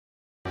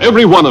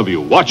Every one of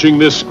you watching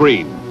this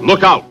screen,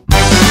 look out.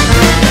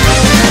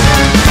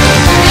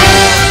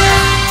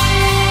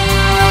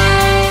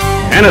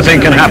 Anything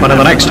can happen in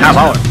the next half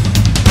hour.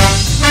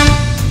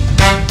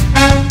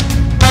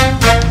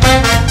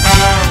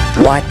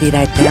 What did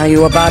I tell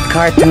you about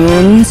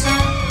cartoons?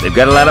 They've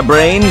got a lot of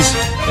brains,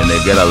 and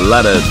they've got a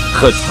lot of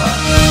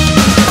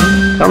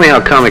chutzpah. Tell me how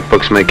comic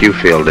books make you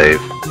feel,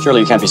 Dave. Surely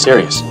you can't be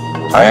serious.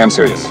 I am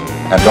serious,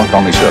 and don't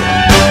call me Shirley.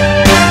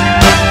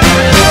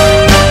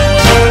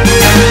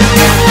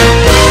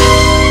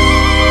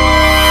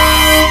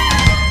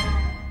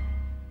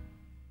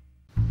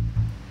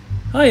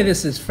 Hi,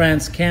 this is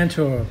Frantz,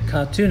 Kantor,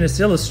 cartoonist,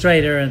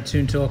 illustrator, and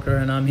toon talker,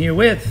 and I'm here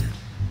with...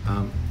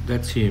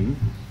 That's him,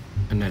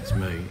 and that's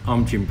me.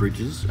 I'm Jim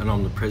Bridges, and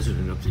I'm the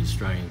president of the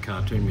Australian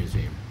Cartoon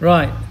Museum.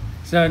 Right,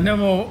 so no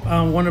more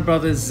Warner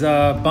Brothers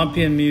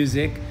bumpian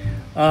music.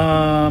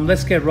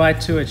 Let's get right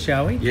to it,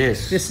 shall we?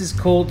 Yes. This is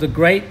called The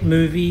Great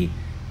Movie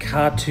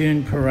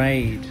Cartoon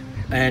Parade.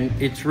 And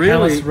it's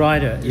really... Halas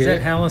writer. Is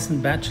that Halas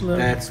and Bachelor?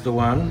 That's the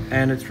one.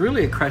 And it's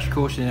really a crash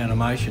course in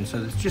animation,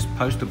 so it's just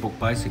poster book,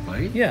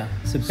 basically. Yeah,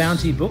 so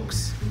Bounty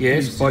Books.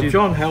 Yes, by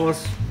John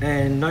Halas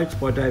and notes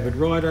by David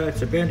Ryder.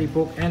 It's a Bounty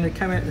book, and it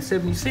came out in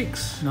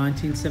 76.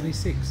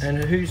 1976.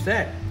 And who's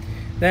that?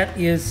 That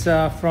is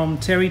from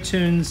Terry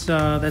Toon's,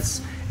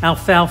 that's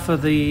Alfalfa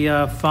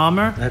the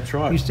farmer. That's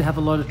right. Used to have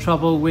a lot of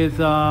trouble with...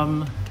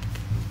 Heckle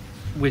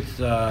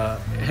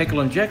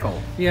and Jekyll.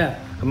 Yeah.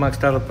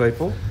 Amongst other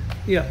people.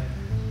 Yeah.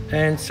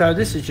 And so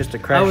this is just a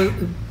crash.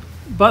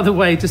 By the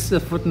way, just a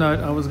footnote,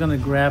 I was going to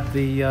grab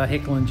the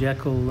Heckle and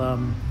Jekyll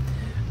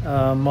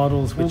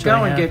models. We'll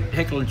go and get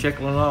Heckle and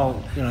Jekyll, and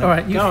I'll all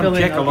right, you go and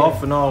Jekyll okay.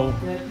 off, and I'll...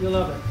 Yeah, you'll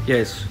love it.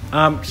 Yes.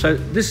 So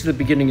this is the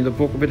beginning of the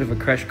book, a bit of a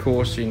crash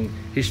course in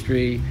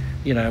history,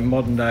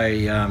 modern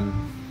day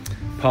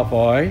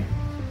Popeye.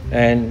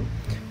 And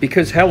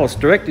because Halas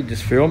directed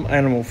this film,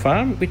 Animal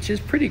Farm, which is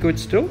pretty good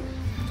still.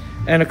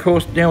 And of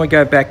course, now we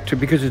go back to,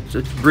 because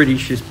it's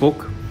British, this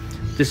book.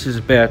 This is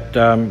about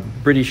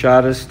British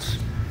artists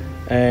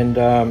and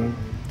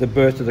the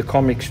birth of the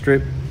comic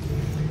strip.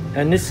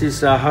 And this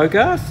is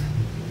Hogarth.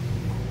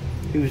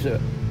 He was a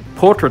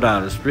portrait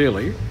artist,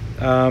 really,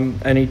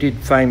 and he did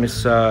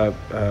famous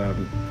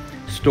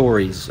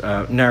stories,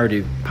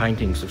 narrative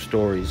paintings of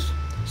stories,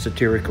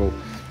 satirical.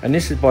 And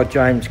this is by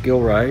James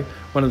Gilray,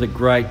 one of the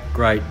great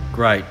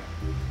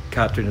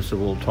cartoonists of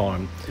all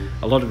time.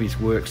 A lot of his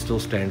work still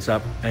stands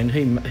up, and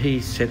he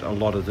set a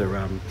lot of the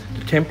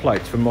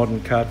templates for modern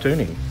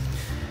cartooning.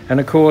 And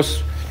of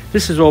course,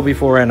 this is all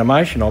before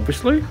animation,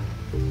 obviously.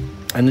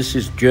 And this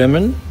is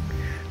German.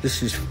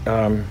 This is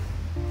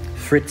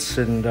Fritz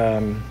and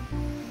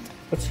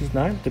what's his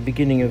name? The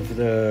beginning of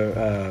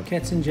the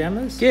Cats and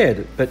Jammers.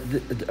 Yeah, but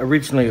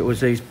originally it was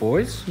these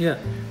boys. Yeah.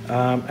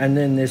 And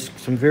then there's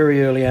some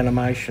very early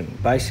animation,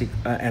 basic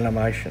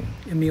animation.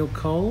 Emil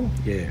Cole.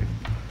 Yeah.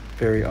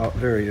 Very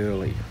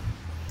early.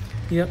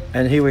 Yep.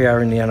 And here we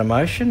are in the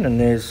animation, and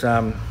there's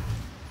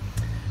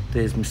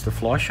Mr.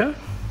 Fleischer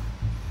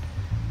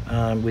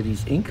with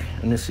his ink,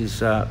 and this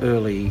is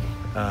early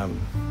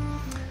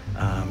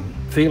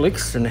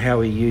Felix and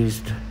how he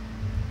used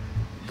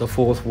the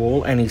fourth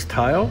wall and his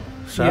tail.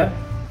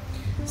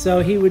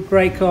 So he would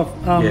break off.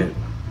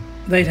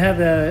 They'd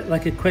have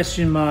a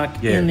question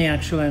mark in the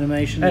actual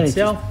animation and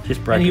itself,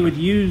 and he would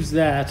use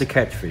that to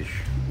catch fish.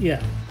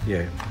 Yeah.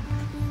 Yeah.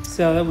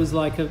 So that was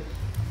like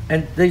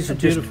and these are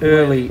just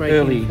early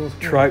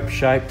trope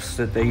shapes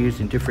that they use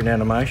in different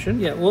animation.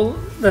 Yeah, well,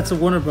 that's a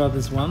Warner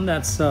Brothers one.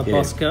 That's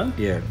Bosco.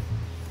 Yeah.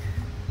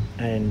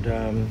 And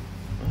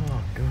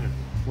oh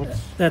god,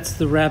 that's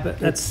the rabbit.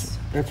 That's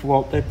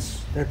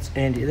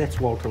Andy. That's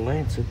Walter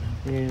Lance.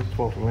 Yeah, it's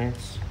Walter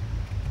Lance.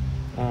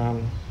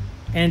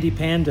 Andy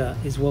Panda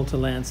is Walter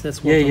Lance.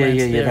 That's Walter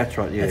Lance. Yeah. That's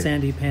right. Yeah. That's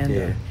Andy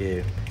Panda.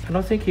 Yeah. And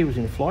I think he was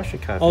in Fleischer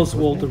cartoons.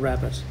 Oswald the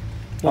Rabbit.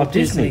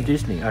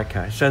 Disney.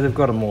 Okay, so they've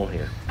got them all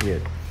here. Yeah.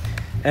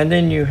 And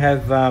then you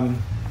have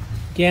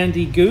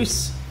Gandy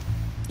Goose.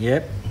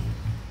 Yep.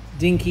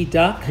 Dinky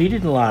Duck. He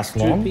didn't last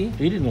long. Droopy.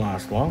 He didn't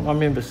last long. I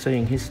remember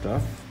seeing his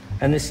stuff.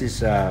 And this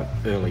is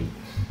early,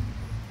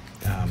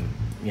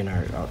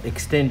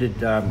 extended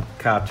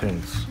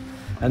cartoons.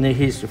 And then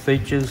here's the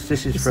features.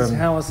 This is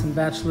Halas and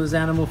Bachelor's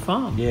Animal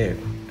Farm. Yeah.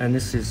 And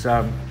this is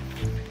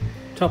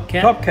Top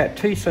Cat. Top Cat,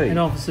 TC. And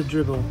Officer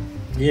Dribble.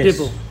 Yes.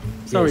 Dibble.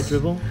 Sorry, yes.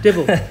 Dribble.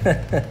 Dibble.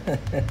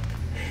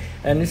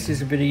 And this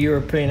is a bit of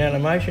European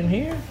animation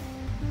here.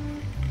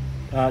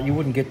 You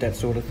wouldn't get that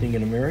sort of thing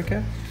in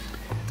America.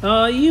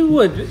 You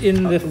would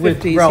in the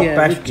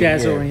 50s, with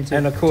jazz-oriented.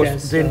 And of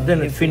course,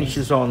 then it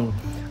finishes on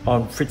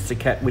Fritz the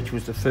Cat, which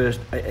was the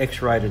first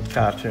X-rated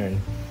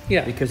cartoon.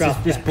 Yeah, because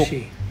Ralph this book,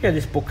 Bakshi.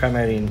 this book came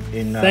out in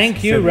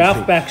Thank you, 76.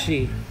 Ralph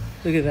Bakshi.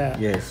 Look at that.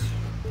 Yes.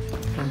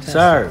 Fantastic.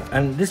 So,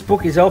 and this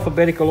book is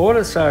alphabetical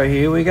order. So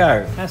here we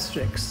go.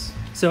 Asterix.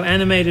 So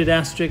animated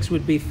Asterix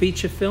would be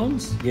feature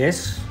films.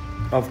 Yes,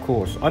 of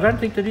course. I don't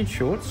think they did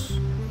shorts,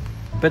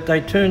 but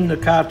they turned the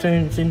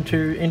cartoons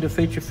into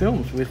feature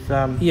films with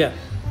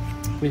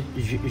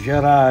with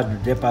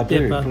Gerard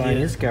Depardieu playing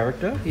his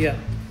character. Yeah,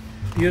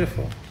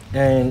 beautiful.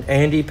 And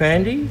Andy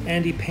Pandy?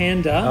 Andy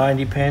Panda.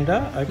 Andy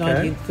Panda,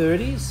 okay.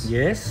 1930s.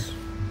 Yes.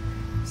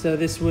 So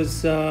this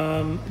was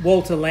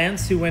Walter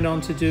Lantz, who went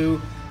on to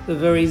do the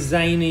very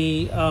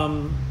zany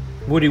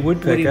Woody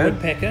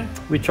Woodpecker,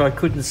 which I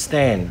couldn't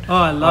stand. Oh,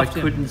 I loved him.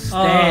 I couldn't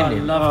stand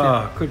him.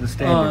 I couldn't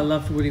stand him. him. I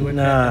loved Woody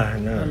Woodpecker.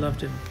 No. I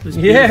loved him. It was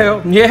Yeah.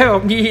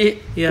 beautiful.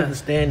 Couldn't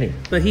stand him.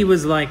 But he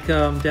was like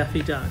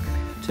Daffy Duck.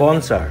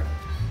 Bonzo.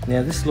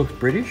 Now this looks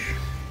British.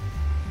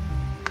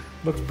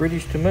 Looks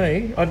British to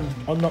me.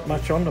 I'm not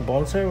much on the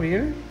Bonzo, are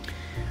you?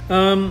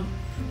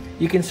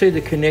 You can see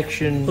the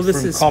connection well,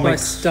 this from is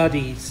comics. by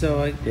Studdy,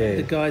 so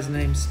the guy's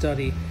name's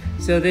Studdy.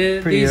 So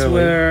these early.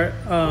 were...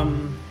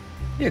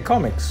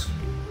 comics.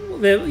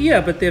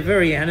 but they're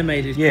very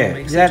animated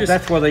comics.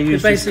 That's why they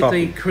use this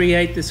basically copy.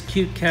 create this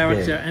cute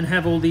character and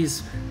have all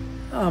these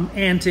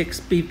antics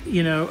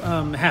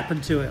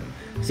happen to him.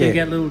 So you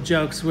get little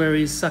jokes where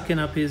he's sucking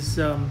up his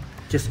tail.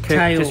 Just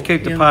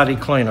keep the party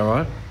clean, all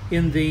right?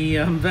 In the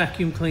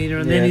vacuum cleaner,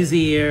 and then his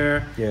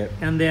ear,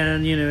 and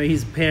then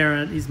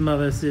his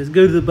mother says,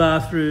 "Go to the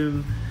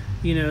bathroom,"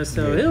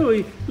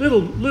 So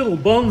little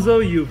Bonzo,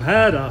 you've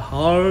had a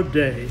hard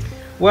day.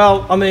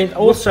 Well, I mean,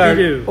 also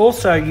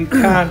you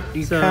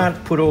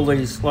can't put all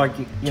these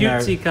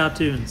cutesy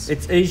cartoons.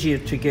 It's easier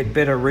to get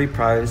better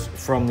repros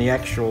from the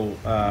actual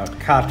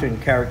cartoon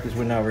characters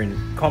when they were in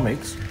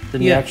comics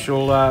than the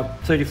actual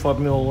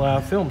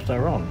 35mm films they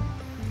were on.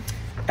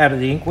 Out of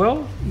the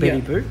Inkwell,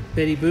 Betty Boop.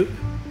 Betty Boop,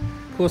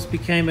 of course,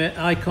 became an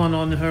icon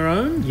on her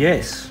own.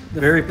 Yes,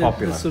 very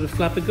popular. The sort of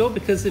flapper girl,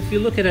 because if you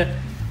look at it,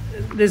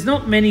 there's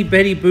not many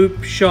Betty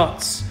Boop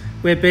shots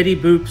where Betty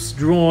Boop's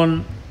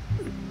drawn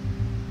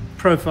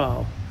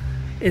profile.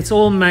 It's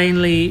all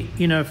mainly,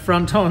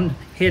 front-on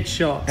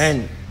headshots.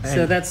 And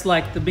so that's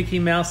like the Mickey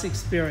Mouse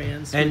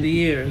experience with the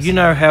years. You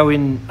know how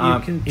in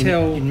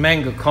tell in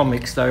manga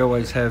comics they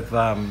always have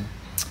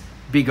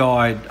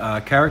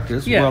big-eyed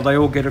characters. Yeah. Well, they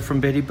all get it from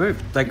Betty Boop.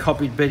 They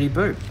copied Betty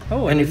Boop.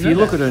 Oh, and if you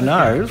look at her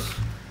nose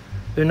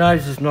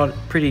is not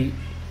pretty.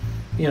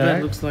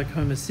 That looks like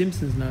Homer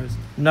Simpson's nose.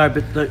 No,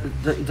 but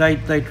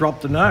they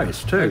drop the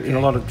nose too in a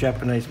lot of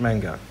Japanese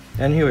manga.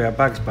 And here we are,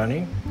 Bugs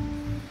Bunny.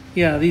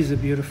 Yeah, these are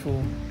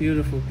beautiful,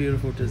 beautiful,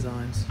 beautiful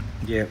designs.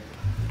 Yeah.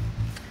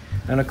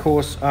 And of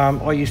course,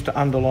 I used to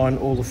underline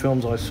all the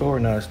films I saw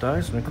in those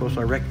days, and of course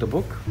I wrecked the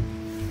book.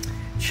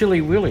 Chilly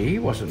Willy, he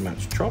wasn't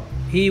much chop.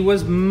 He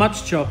was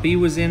much chop. He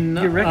was in...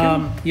 You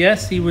reckon?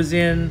 Yes, he was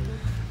in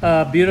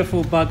a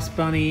beautiful Bugs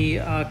Bunny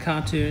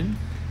cartoon,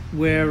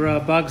 where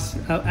Bugs...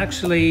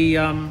 actually,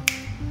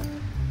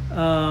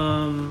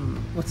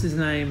 what's his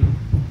name?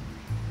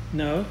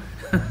 No.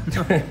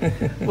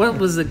 What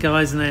was the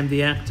guy's name?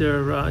 The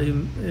actor,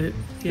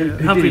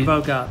 Humphrey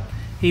Bogart.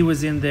 He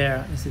was in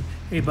there. He said,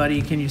 "Hey, buddy,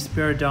 can you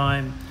spare a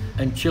dime?"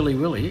 And Chilly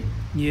Willy.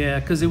 Yeah,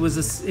 because it was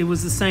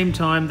the same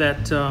time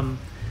that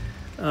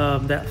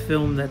that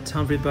film that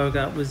Humphrey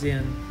Bogart was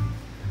in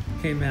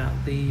came out.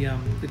 The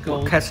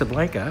gold.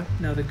 Casablanca.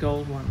 No, the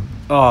gold one.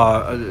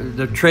 Oh,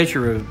 the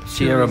Treasure of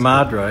Sierra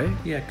Madre.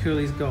 Yeah,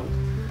 Curly's Gold.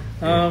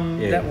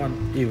 That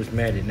one. He was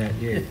mad in that.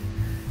 Yeah.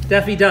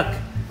 Daffy Duck.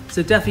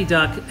 So Daffy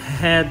Duck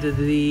had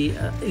the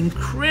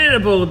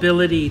incredible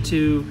ability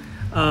to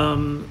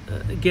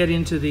get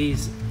into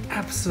these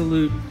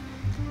absolute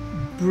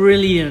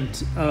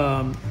brilliant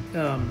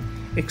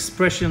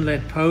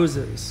expression-led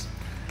poses,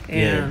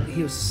 and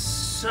he was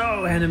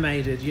so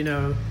animated.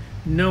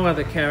 No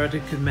other character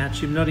could match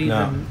him. Not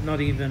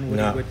even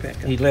Woody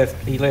Woodpecker. He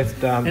left.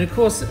 And of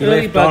course,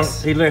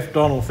 he left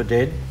Donald for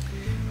dead.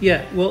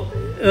 Yeah. Well,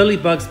 early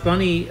Bugs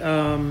Bunny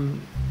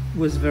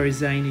was very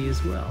zany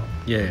as well.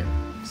 Yeah.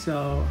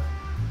 So,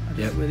 I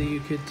don't know whether you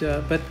could,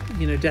 but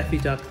Daffy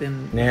Duck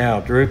then. Now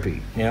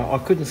Droopy. Now I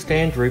couldn't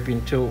stand Droopy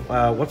until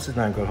what's his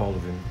name got hold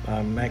of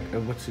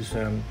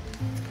him.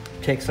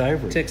 Tex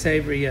Avery. Tex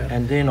Avery, yeah.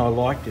 And then I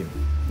liked him.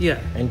 Yeah.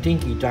 And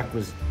Dinky Duck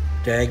was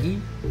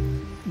Daggy.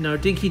 No,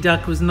 Dinky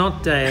Duck was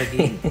not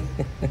Daggy.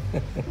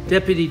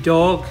 Deputy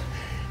Dog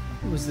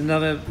was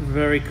another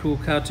very cool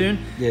cartoon.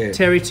 Yeah.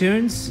 Terry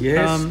Toons.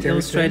 Yes.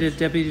 Illustrated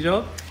Deputy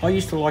Dog. I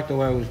used to like the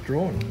way it was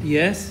drawn.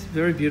 Yes,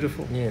 very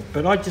beautiful. Yeah,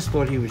 but I just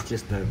thought he was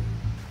just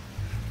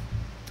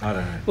I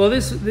don't know. Well,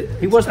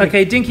 he wasn't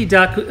okay. Dinky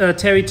Duck,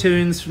 Terry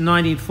Toons from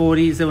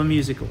 1940s. They were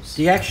musicals.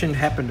 The action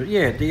happened.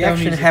 Yeah, the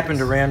action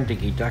happened around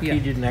Dinky Duck. Yeah. He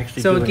didn't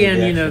actually. So do again,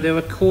 any action. they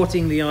were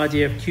courting the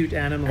idea of cute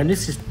animals. And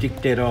this is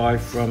Dick Deadeye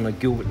from a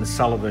Gilbert and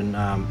Sullivan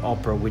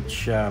opera,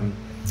 which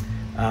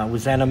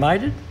was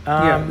animated.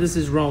 This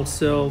is Ronald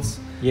Searle's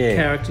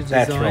character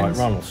designs. That's right,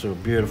 Ronald Searle.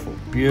 Beautiful,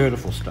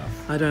 beautiful stuff.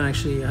 I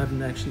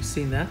haven't actually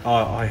seen that.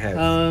 I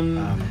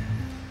have.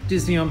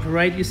 Disney on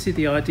Parade. You see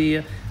the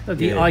idea of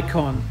the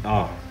icon.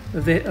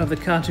 Of the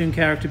cartoon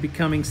character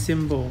becoming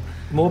symbol.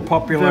 More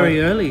popular.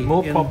 Very early.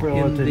 More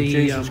popular than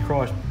Jesus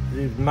Christ.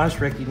 The most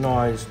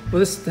recognised. Well,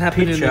 this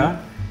happened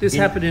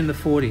happened in the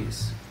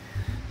 40s.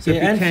 So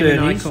it became an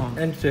icon.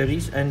 And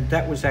 30s, and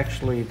that was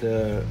actually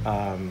the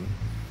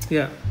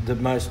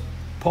most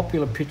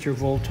popular picture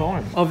of all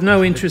time. Of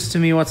no interest to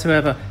me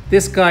whatsoever.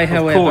 This guy,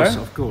 however,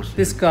 Of course.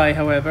 this guy,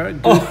 however,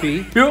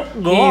 Goofy, he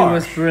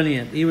was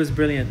brilliant. He was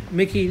brilliant.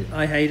 Mickey,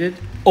 I hated.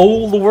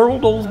 All the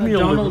world owes me a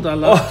Donald, I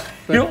living. loved,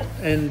 but, yeah.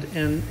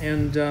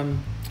 and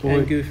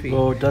Goofy.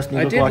 Oh, doesn't he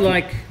I look did like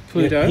like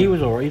Pluto. Yeah, he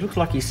was all right. He looks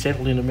like he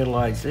settled in the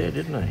middle age there,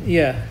 didn't he?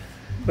 Yeah,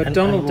 but And-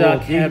 Donald and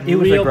Duck he- had he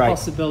was a real great-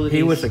 possibilities.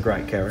 He was a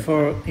great character.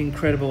 for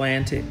incredible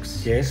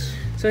antics. Yes.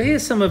 So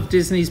here's some of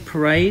Disney's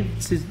parade.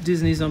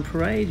 Disney's on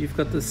parade. You've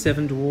got the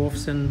Seven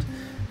Dwarfs and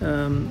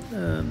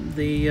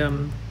the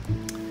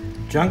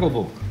Jungle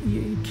Book.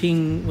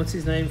 King. What's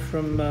his name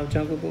from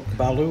Jungle Book?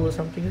 Baloo or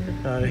something, is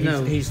it?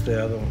 No. He's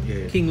the other one,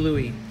 yeah. King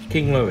Louis.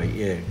 King Louis,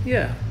 yeah.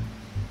 Yeah.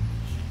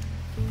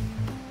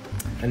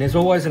 And there's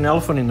always an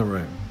elephant in the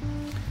room.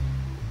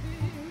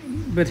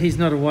 But he's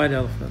not a white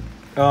elephant.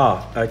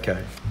 Oh,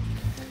 okay.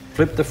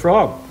 Flip the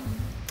Frog.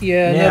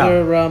 Yeah, Now,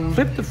 another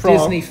Flip the Frog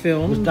Disney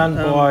film. was done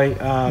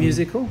by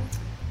musical.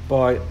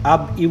 by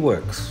Ub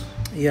Iwerks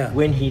Yeah.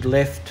 when he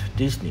left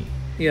Disney.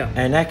 Yeah.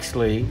 And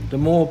actually, the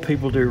more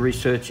people do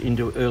research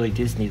into early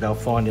Disney, they'll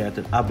find out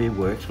that Ub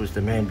Iwerks was the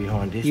man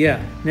behind Disney.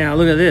 Yeah. Now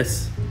look at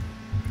this.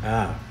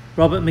 Ah.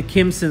 Robert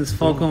McKimson's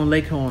Falcon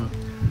Leghorn.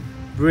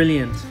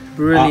 Brilliant.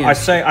 Brilliant. I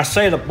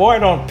say the boy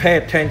don't pay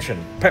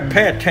attention.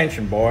 Pay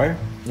attention, boy.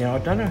 You know, I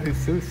don't know who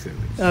Fufu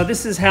is.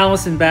 This is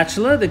Halas and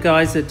Bachelor, the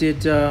guys that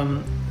did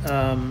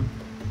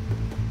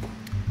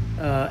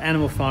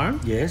Animal Farm.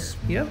 Yes.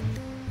 Yep.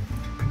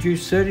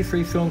 Produced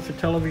 33 films for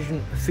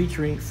television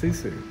featuring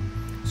Fufu.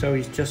 So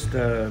he's just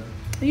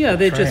Yeah,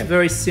 they're just Tramp.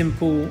 very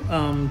simple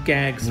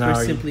gags,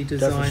 very simply he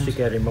doesn't designed stick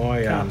out in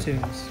my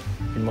cartoons.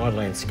 in my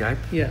landscape.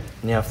 Yeah.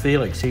 Now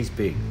Felix, he's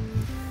big.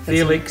 That's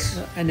Felix,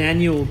 an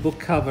annual book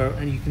cover,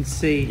 and you can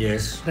see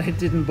yes. they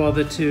didn't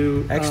bother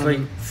to Actually,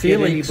 get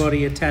Felix-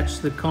 anybody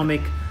attached the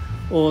comic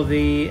or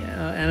the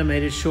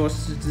animated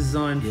shorts to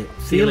design. Yeah.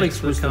 Felix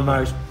Felix was the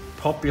most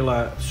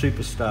popular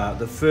superstar,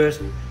 the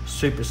first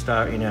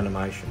superstar in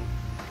animation.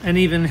 and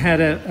even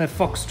had a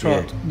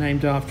foxtrot Yeah.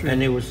 named after him.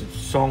 And there was a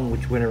song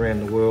which went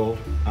around the world,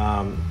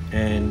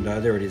 and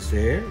there it is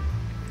there.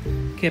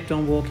 Kept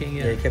on walking.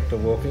 Yeah, he kept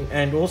on walking.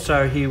 And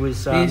also he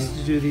was He used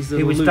to do these he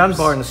little was done loops.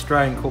 by an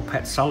Australian called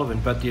Pat Sullivan,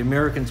 but the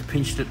Americans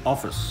pinched it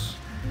office.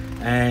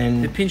 They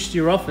And pinched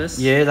your office.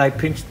 yeah, they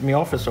pinched me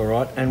office, all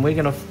right. And we're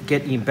going to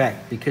get him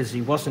back because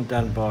he wasn't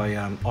done by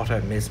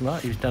Otto Mesmer.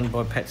 He was done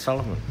by Pat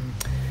Sullivan.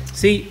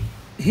 See,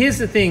 here's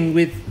the thing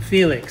with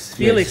Felix.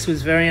 Felix Yes.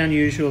 was very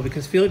unusual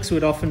because Felix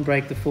would often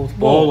break the fourth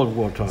wall. All of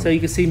wartime. So you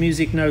could see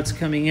music notes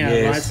coming out,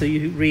 Yes. right? So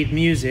you read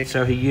music.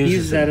 So he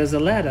uses that them. as a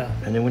ladder.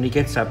 And then when he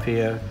gets up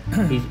here,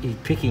 he's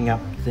picking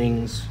up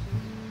things.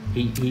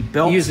 He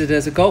belts. Use it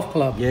as a golf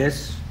club.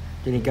 Yes.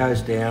 Then he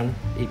goes down.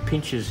 He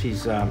pinches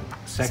his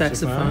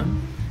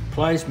saxophone.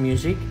 Plays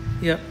music.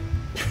 Yep.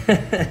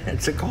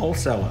 It's a coal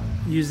cellar.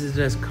 Uses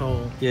it as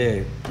coal.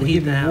 Yeah. To He heat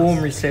give the a house.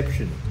 warm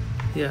reception.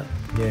 Yeah.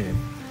 Yeah.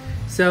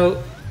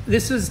 So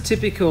this was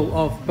typical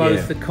of both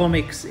Yeah. the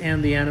comics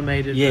and the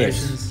animated Yes.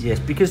 versions. Yes.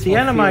 Because the of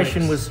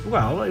animation Felix.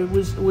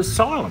 it was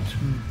silent.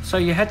 So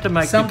you had to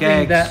make Something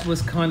the gags. that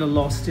was kind of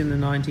lost in the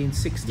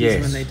 1960s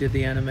Yes. when they did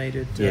the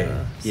animated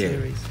Yeah.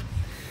 series.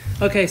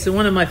 Okay, so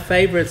one of my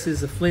favorites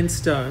is the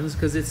Flintstones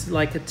because it's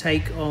like a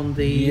take on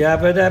the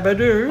Yabba dabba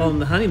doo. on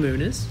the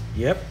Honeymooners,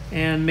 Yep.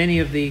 and many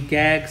of the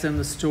gags and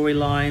the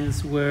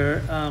storylines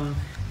were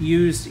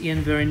used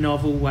in very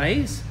novel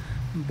ways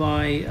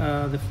by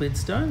the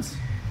Flintstones.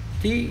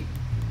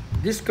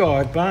 This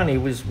guy Barney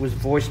was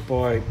voiced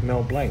by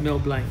Mel Blanc. Mel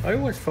Blanc. I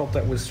always felt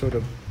that was sort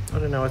of, I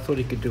don't know, I thought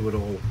he could do it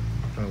all.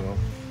 Oh well.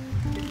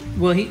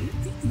 Well,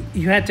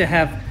 you had to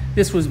have.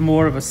 This was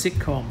more of a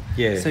sitcom,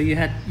 Yeah. so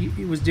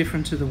it was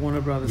different to the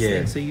Warner Brothers Yeah.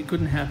 thing. So you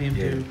couldn't have him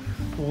Yeah. do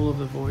all of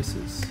the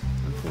voices,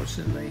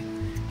 unfortunately.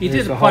 He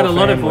There's did the quite a whole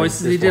lot of family.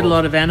 voices. He There's did a the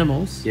lot of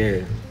animals. Yeah.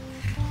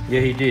 Yeah,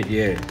 he did,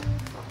 yeah.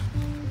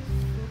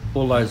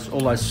 All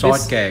those sight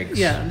This- gags.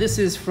 Yeah, this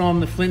is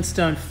from the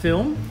Flintstone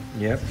film,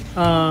 Yep.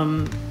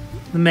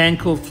 The Man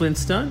Called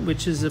Flintstone,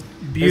 which is a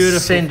They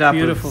send up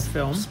beautiful of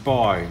film.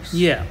 Spies.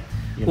 Yeah.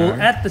 You Well,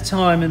 know? at the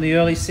time in the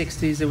early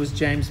 60s, there was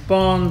James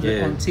Bond.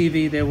 Yeah. On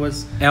TV, there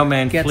was Our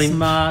Man Get Flint.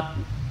 Smart.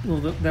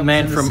 Well, that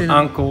Man was in the from cinema.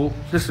 Uncle.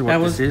 This is what That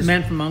this was is.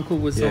 Man from Uncle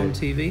was Yeah. on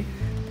TV,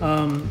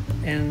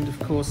 and of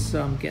course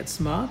Get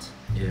Smart.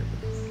 Yeah.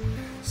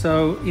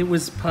 So it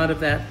was part of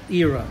that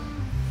era.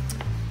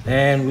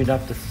 And we'd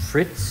up to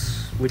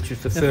Fritz, which is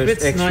the Now,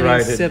 first Fritz,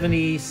 X-rated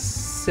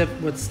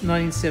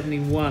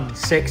 1971.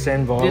 sex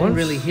and violence. Didn't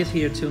really hit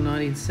here till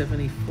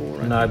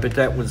 1974. I No, think. but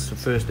that was the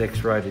first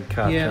X-rated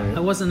cartoon. Yeah, I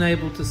wasn't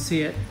able to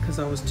see it because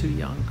I was too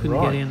young, couldn't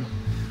Right. get in.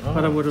 Oh.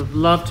 But I would have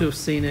loved to have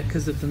seen it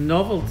because of the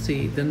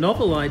novelty, the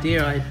novel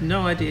idea. I had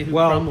no idea who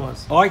Crumb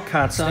was. I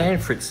can't So-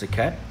 stand Fritz the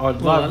cat. I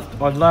Well,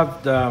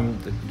 loved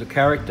the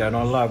character, and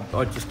I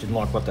just didn't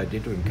like what they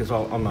did to him because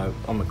I'm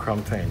a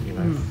Crumb fan, you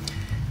know.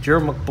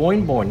 Gerald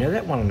McBoyne, now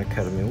that won an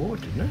Academy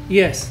Award, didn't it?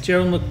 Yes,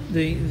 Gerald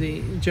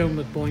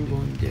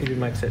McBoyne did. Who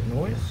makes that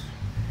noise?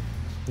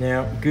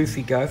 Now,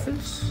 Goofy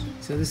Gophers.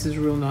 So this is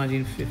real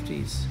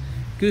 1950s.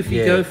 Goofy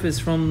Yeah. Gophers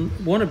from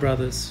Warner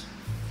Brothers.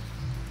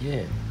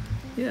 Yeah.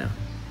 Yeah.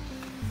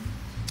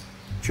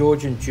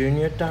 George and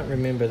Junior, don't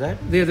remember that.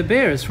 They're the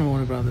Bears from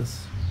Warner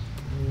Brothers,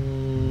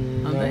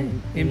 aren't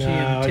they?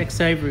 MGM, no,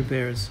 Tex Avery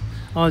Bears.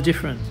 Oh,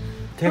 different.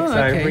 Tex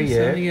Avery,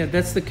 So, yeah.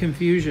 that's the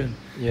confusion.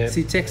 Yeah.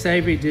 See, Tex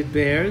Avery did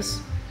Bears.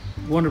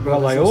 Warner Well,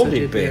 Brothers they all also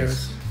did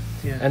Bears.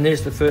 Yeah. And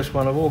there's the first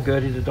one of all,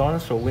 Gertie the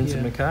Dinosaur, Winsor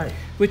Yeah. McKay.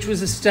 Which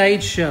was a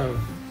stage show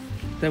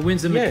that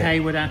Winsor Yeah.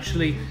 McKay would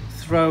actually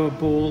throw a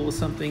ball or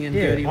something and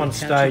Gertie on would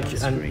catch it on stage,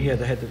 the and screen.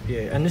 they had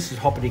and this is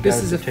Hoppity This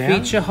Goes is to a Town.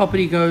 feature,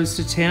 Hoppity Goes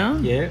to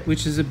Town, Yeah.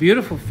 which is a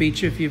beautiful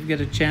feature if you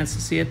get a chance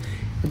to see it.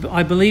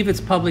 I believe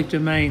it's public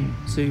domain,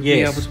 so you'll be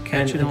able to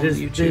catch it on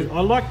YouTube.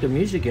 I like the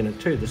music in it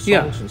too, the songs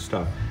Yeah. and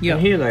stuff. Yeah.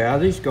 And here they are.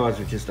 These guys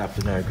are just up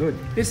to no good.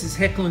 This is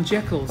Heckle and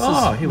Jekyll. This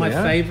Oh, is here my we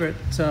are. favourite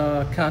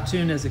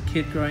cartoon as a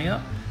kid growing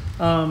up.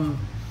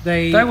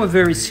 They They were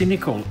very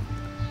cynical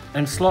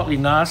and slightly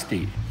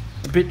nasty.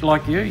 A bit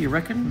like you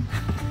reckon?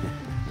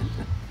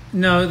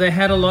 No, they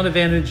had a lot of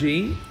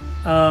energy,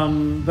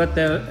 but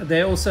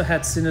they also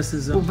had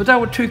cynicism. Well, but they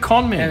were two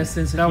con men. And a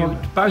sense of they were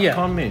humour. both Yeah.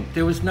 con men.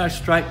 There was no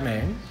straight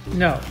man.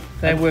 No,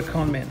 they were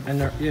con men.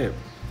 And yeah,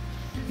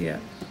 Yeah,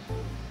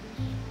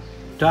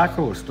 Dark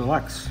Horse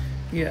Deluxe.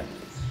 yeah.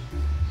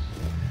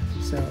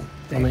 So,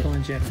 I mean, Heckle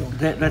and Jekyll.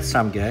 That's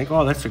some gag.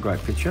 Oh, that's a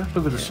great picture.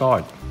 Look at the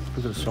side.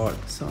 Look at the side.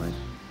 Side.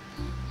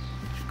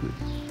 It's good.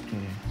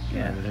 Yeah.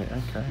 Yeah. Over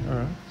there. Okay. All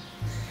right.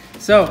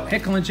 So,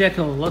 Heckle and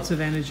Jekyll, lots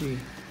of energy.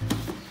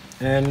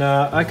 And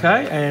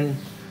okay, and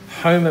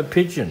Homer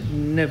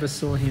Pigeon. Never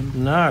saw him.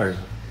 No.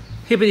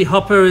 Hippity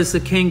Hopper is the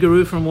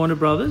kangaroo from Warner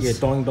Brothers. Yeah.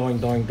 Doing, doing,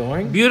 doing,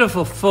 doing.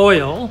 Beautiful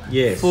foil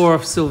Yes.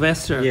 for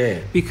Sylvester. Yeah.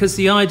 Because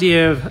the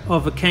idea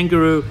of a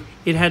kangaroo,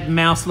 it had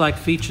mouse-like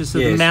features, so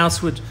the Yes.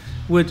 mouse would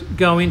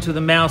go into the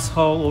mouse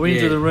hole or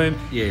into Yeah. the room.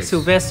 Yes.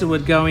 Sylvester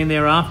would go in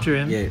there after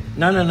him. Yeah.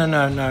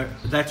 No.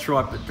 That's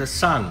right. But the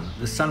son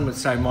would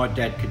say, "My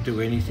dad could do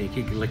anything.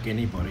 He could lick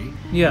anybody."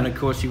 Yeah. And of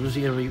course, he was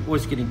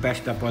getting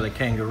bashed up by the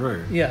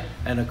kangaroo. Yeah.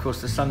 And of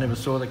course, the son never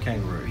saw the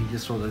kangaroo. He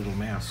just saw the little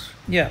mouse,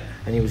 Yeah.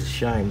 and he was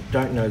ashamed.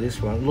 Don't know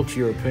this one. Looks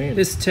European.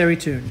 This is Terry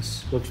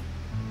Toons. looks.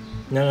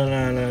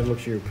 No.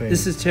 Looks European.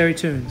 This is Terry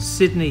Toons.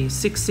 Sydney,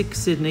 6'6"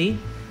 Sydney.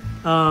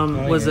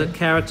 Was yeah. a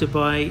character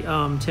by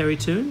Terry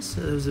Toons.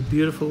 It was a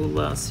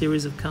beautiful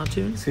series of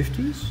cartoons.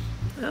 50s.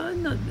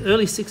 No,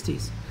 early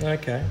 60s.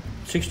 Okay.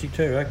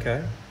 62.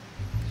 Okay.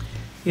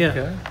 Yeah.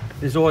 Okay.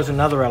 There's always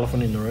another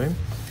elephant in the room.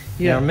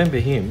 Yeah. Now, I remember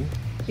him.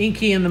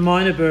 Inky and the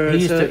Minor He Birds.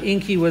 used So to-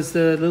 Inky was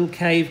the little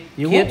cave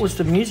Yeah, kid. what was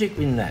the music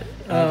in that?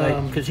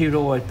 Because he would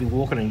always be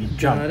walking and you'd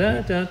jump. And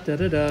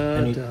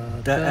he-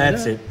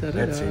 that's it.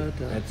 That's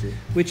it.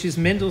 Which is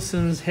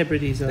Mendelssohn's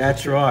Hebrides.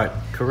 That's right.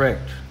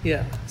 Correct.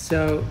 Yeah.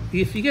 So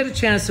if you get a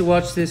chance to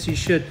watch this, you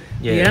should.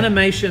 Yeah.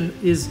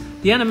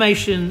 The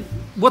animation.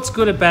 What's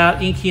good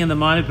about Inky and the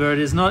Minor Bird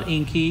is not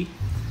Inky,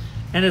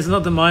 and it's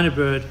not the Minor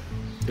Bird.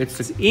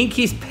 It's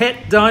Inky's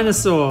pet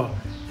dinosaur.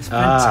 It's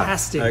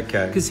fantastic.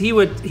 okay. Because he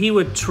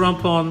would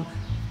trump on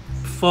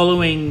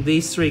following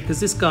these three. Because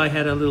this guy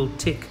had a little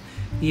tick.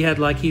 He had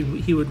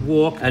he would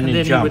walk and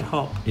then jump. he would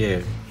hop. Yeah.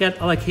 He had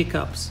like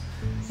hiccups.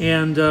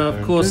 And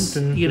of course,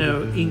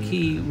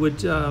 Inky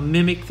would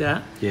mimic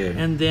that. Yeah.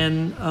 And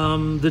then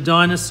the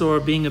dinosaur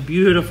being a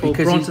beautiful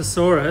Because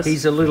brontosaurus.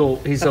 He's a little.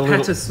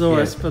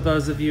 Apatosaurus, for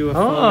those of you who are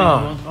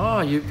following along. Oh,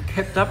 you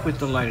kept up with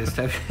the latest,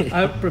 have you?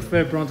 I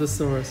prefer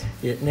brontosaurus.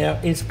 Yeah. Now,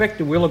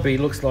 Inspector Willoughby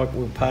looks like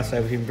we'll pass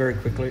over him very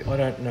quickly. I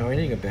don't know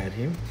anything about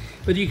him.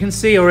 But you can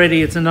see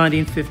already it's a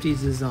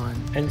 1950s design.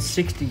 And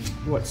 60,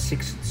 what,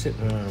 6,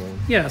 7,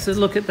 Yeah, so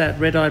look at that,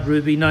 Red-Eyed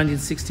Ruby,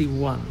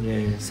 1961.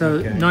 Yeah, So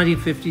okay.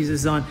 1950s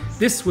design.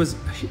 This was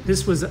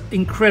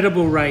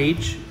incredible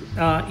rage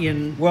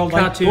in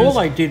cartoons. all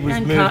they did was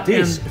and move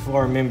this, if I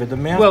remember. The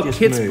mouth well, just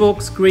kids' moved.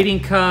 books, greeting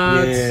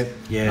cards,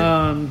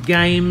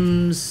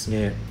 games.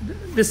 Yeah.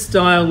 This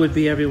style would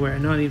be everywhere,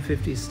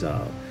 1950s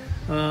style.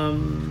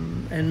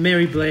 And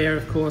Mary Blair,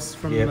 of course,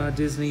 from Yep.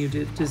 Disney,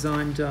 who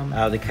designed.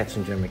 The Cats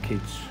and Jammer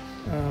Kids.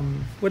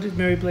 What did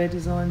Mary Blair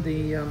design?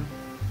 The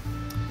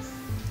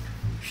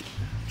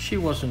She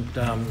wasn't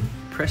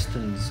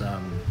Preston's.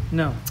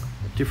 no,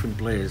 Different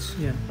Blairs.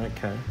 Yeah.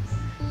 Okay.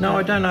 No,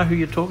 I don't know who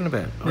you're talking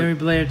about. Mary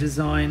Blair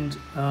designed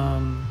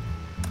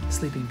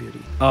Sleeping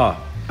Beauty. Oh,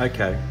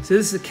 okay. So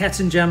this is the Cats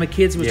and Jammer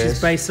Kids, which Yes.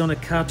 is based on a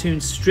cartoon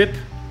strip.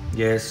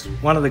 Yes,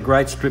 one of the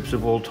great strips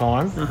of all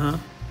time.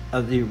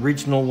 The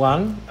original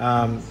one,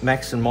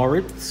 Max and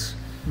Moritz.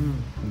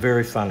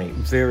 Very funny,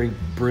 very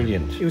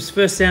brilliant. It was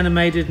first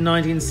animated in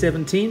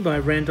 1917 by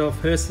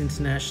Randolph Hearst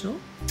International,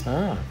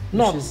 Not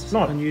which is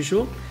not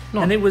unusual.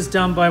 not- And it was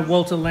done by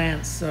Walter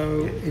Lantz,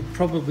 so it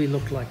probably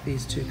looked like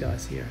these two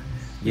guys here.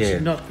 Which Yeah.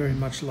 is not very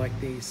much like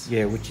these.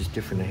 yeah, which is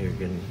different here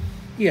again.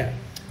 Yeah.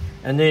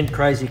 And then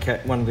Crazy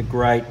Cat, one of the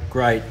great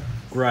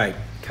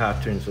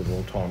cartoons of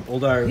all time.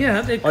 Although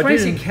Yeah, the I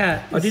Crazy didn't-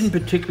 Cat I is- didn't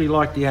particularly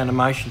like the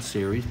animation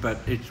series, but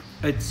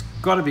it's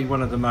got to be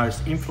one of the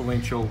most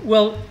influential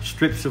Well,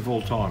 strips of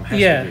all time.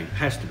 Yeah.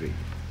 Has to be.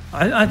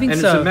 I think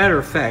And so. as a matter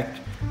of fact,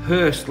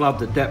 Hearst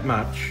loved it that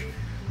much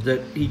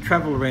that he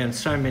travelled around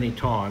so many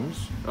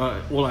times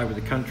all over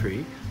the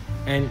country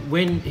And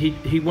when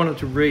he wanted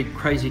to read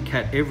Crazy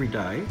Cat every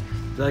day,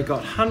 they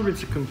got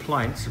hundreds of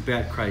complaints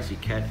about Crazy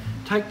Cat.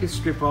 Take this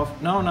strip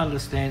off. No one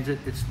understands it.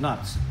 It's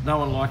nuts. No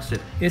one likes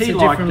it. It's he a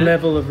liked different it,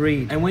 level of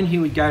read. And when he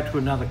would go to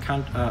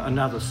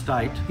another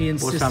state, He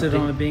insisted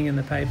on it being in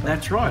the paper.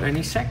 That's right, and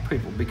he sacked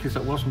people because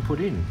it wasn't put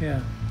in.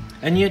 Yeah.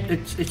 And yet,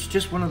 it's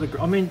just one of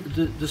the. I mean,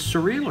 the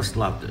surrealists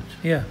loved it.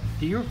 Yeah.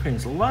 The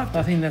Europeans loved it.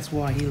 I think that's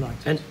why he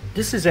liked it. And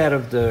this is out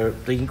of the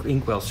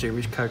Inkwell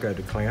series, Coco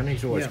the Clown.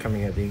 He's always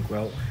coming out of the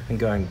Inkwell and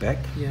going back.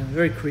 Yeah,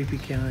 very creepy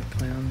clown.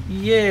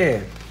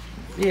 Yeah.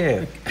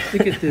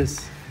 Look at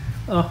this.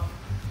 Oh,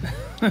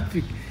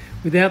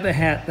 without the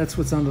hat, that's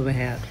what's under the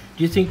hat.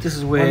 Do you think this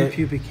is where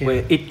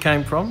it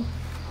came from?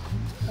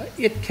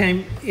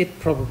 It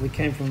probably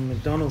came from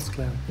McDonald's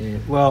clown. Yeah.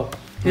 Well,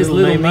 there's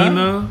little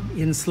Nemo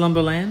in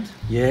Slumberland.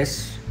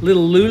 Yes.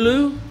 Little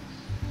Lulu.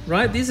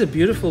 Right, these are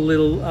beautiful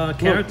little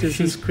characters.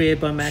 She's created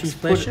by Max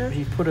Fleischer.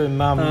 She put her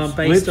mum's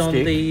based lipstick. on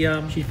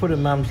the. She put her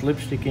mum's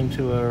lipstick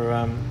into her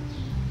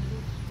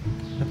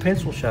a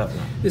pencil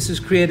sharpener. This was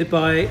created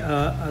by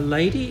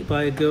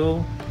a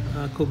girl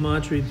called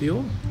Marjorie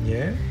Buell.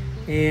 Yeah.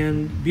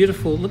 And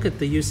beautiful. Look at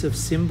the use of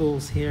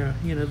symbols here.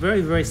 You know,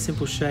 very very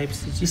simple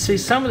shapes. You see,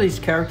 some of these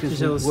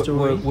characters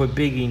were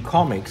big in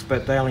comics,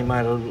 but they only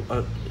made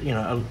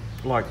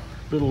like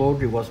Little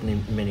Audrey wasn't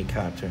in many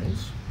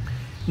cartoons.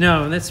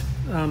 No, that's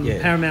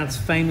Paramount's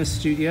famous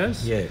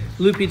studios. Yeah.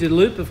 Loopy de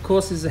Loop, of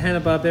course, is a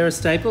Hanna-Barbera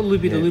staple.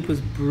 Loopy de Loop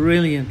was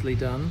brilliantly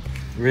done.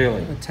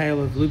 Really? A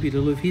tale of Loopy de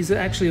Loop. He's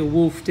actually a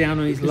wolf down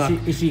on his luck.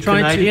 Is he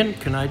Canadian?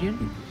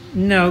 Canadian?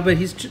 No, but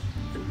he's...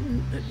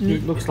 He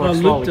looks like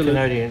slightly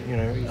Canadian, you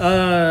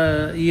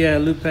know. Yeah,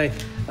 Lupe.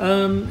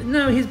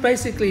 No, he's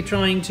basically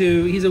trying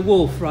to... He's a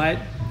wolf, right?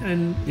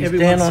 And he's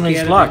everyone's down on his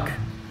scared of luck.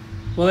 him.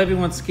 Well,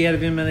 everyone's scared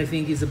of him and they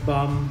think he's a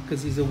bum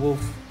because he's a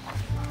wolf.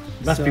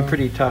 Must be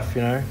pretty tough,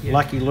 you know. Yeah.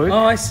 Lucky Luke.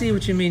 Oh, I see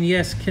what you mean.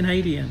 Yes,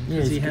 Canadian,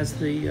 because Yeah, he has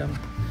the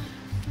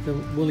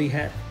woolly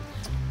hat.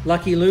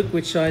 Lucky Luke,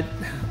 which I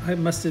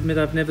must admit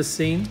I've never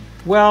seen.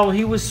 Well,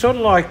 he was sort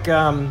of like...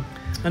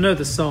 I know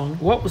the song.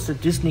 What was the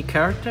Disney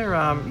character?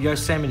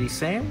 Yosemite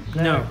Sam?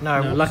 No.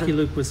 Lucky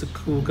Luke was a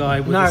cool guy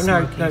with a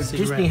smoking cigarette.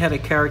 Disney had a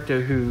character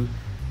who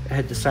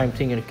had the same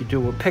thing, and he could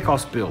do a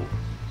Pecos Bill.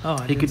 Oh,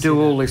 he could do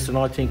all this, and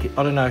I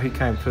don't know who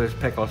came first,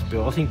 Pecos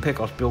Bill. I think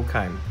Pecos Bill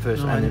came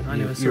first, I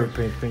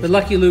European Prince. But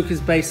Lucky Luke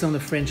is based on the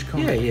French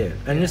comic. Yeah.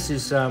 And this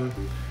is...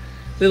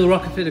 Little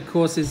Rockefort, of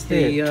course, is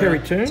the Terry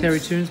Toons. Terry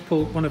Toons,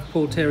 one of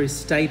Paul Terry's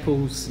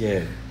staples.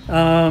 Yeah.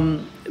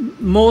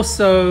 More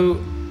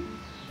so,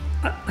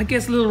 I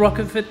guess Little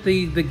Rockefort,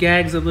 the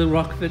gags of Little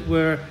Rockefort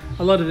were,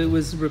 a lot of it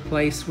was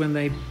replaced when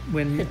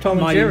Tom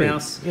Mighty and Jerry.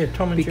 Mouse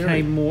Tom and became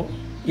Jerry. more...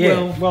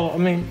 Yeah, well, I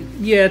mean...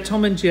 Yeah,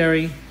 Tom and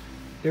Jerry.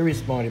 There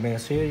is Mighty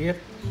Mouse here, yep.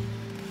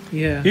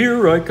 Yeah.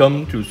 Here I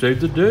come to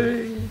save the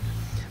day.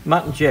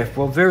 Mutt and Jeff,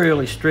 well, very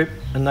early strip,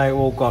 and they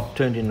all got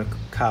turned into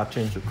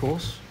cartoons, of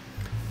course.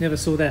 Never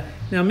saw that.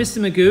 Now, Mr.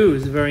 Magoo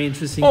is a very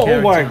interesting character.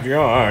 Oh my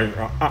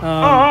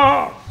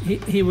God!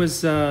 He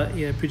was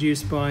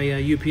produced by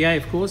UPA,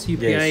 of course.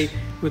 UPA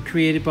were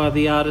created by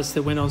the artists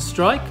that went on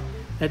strike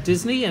at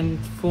Disney and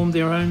formed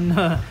their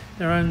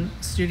own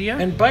studio.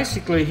 And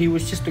basically, he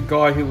was just a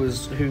guy who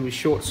was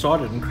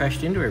short-sighted and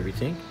crashed into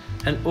everything.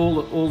 And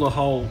all the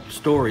whole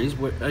stories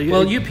were...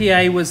 Well,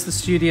 UPA was the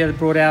studio that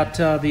brought out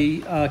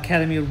the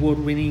Academy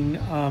Award-winning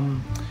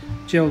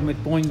Gerald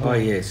McBoing. Oh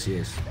yes.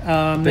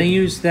 They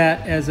used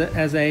that as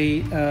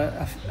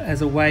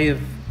a way of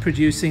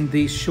producing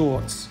these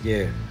shorts.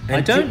 Yeah. And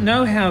I don't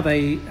know how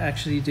they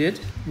actually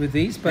did with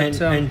these, but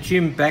and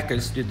Jim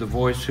Backus did the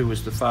voice, who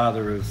was the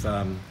father of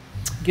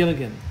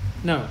Gilligan.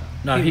 No,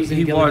 he was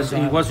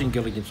in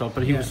Gilligan's Island,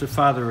 but he was the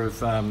father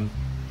of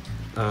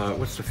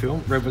what's the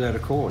film? Red Without a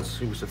Cause.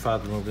 He was the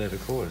father of Red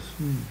Without a Cause.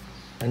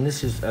 And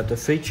this is the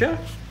feature.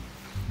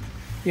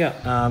 Yeah.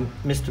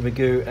 Mr.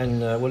 Magoo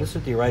and what is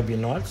it? The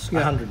Arabian Nights.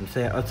 Yeah.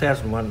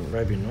 1001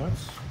 Arabian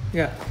Nights.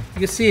 Yeah. You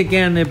can see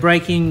again they're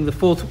breaking the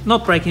fourth.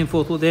 Not breaking the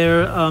fourth wall.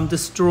 They're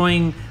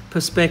destroying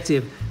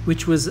perspective,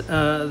 which was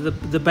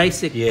the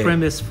basic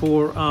premise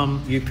for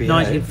UPA.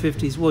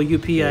 1950s. Well,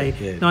 UPA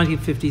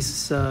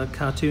 1950s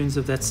cartoons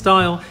of that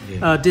style.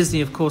 Yeah.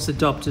 Disney, of course,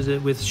 adopted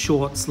it with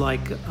shorts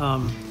like.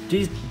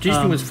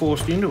 Disney was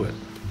forced into it.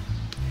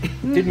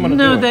 Didn't want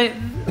to do it.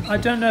 I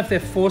don't know if they're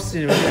forced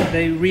into it.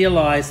 They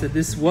realised that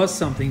this was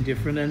something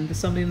different and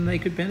something they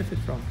could benefit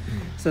from.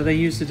 So they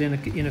used it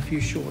in a few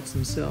shorts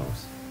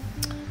themselves.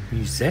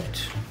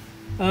 Musette?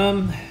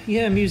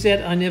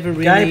 Musette I never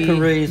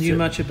really knew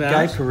much about.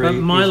 Gay Paris but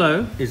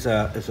Milo is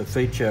a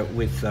feature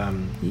with...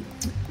 I'm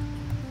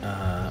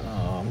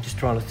just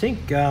trying to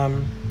think.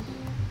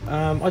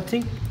 I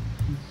think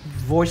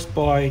voiced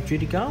by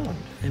Judy Garland.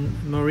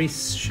 And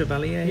Maurice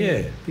Chevalier.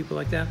 Yeah. People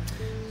like that.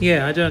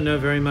 Yeah, I don't know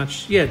very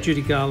much. Yeah,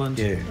 Judy Garland.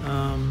 Yeah.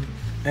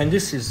 And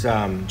this is...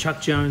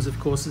 Chuck Jones, of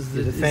course, is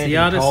the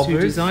artist who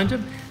designed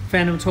it.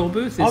 Phantom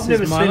Tollbooth. I've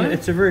never seen it.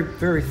 It's a very,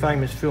 very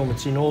famous film.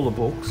 It's in all the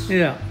books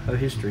of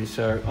history,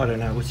 so I don't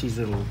know. What's his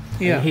little...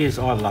 Yeah. And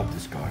I love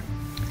this guy.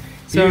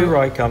 So Here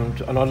I come,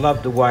 and I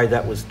love the way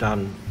that was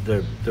done.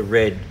 The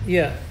red.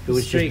 Yeah. It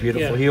was streak, just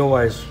beautiful. yeah. He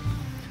always,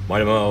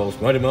 Mighty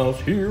Mouse,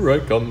 here I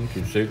come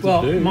to save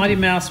the day. Mighty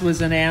Mouse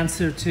was an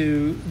answer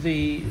to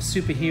the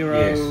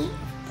superhero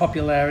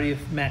popularity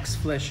of Max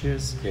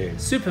Fleischer's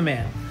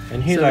Superman.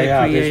 And here So they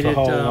are. There's created, the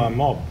whole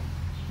mob.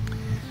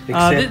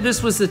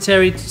 this was the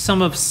Terry. Some,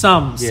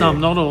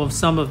 not all of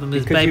some of them.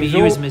 There's Baby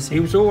Hugh is missing.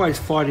 He was always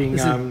fighting.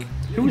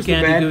 Who was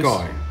the bad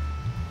guy?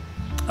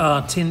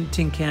 Tin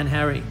Can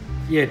Harry.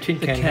 Yeah, Tin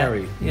Can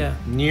Harry. Yeah.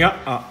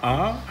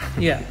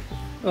 Yeah.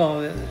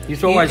 Well,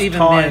 he's always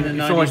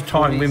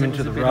tying women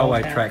to the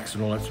railway old tracks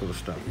and all that sort of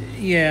stuff.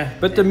 Yeah.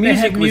 But the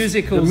music was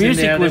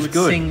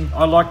good. Sing.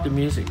 I liked the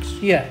music.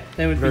 Yeah,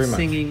 they would Very be much.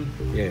 singing.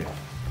 Yeah.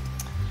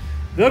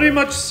 Very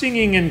much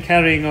singing and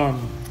carrying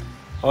on.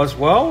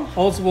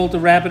 Oswald the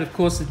Rabbit, of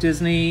course, the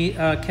Disney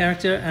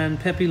character, and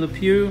Pepe Le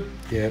Pew,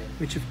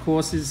 which of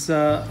course is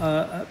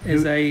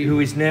who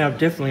is now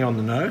definitely on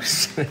the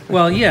nose.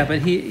 Well, yeah,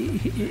 but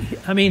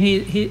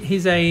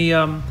he's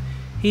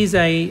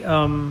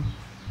a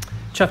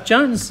Chuck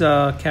Jones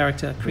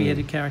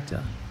created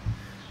character.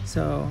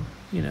 So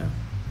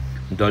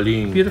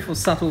Darlene. beautiful,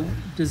 subtle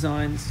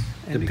designs.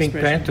 And The Pink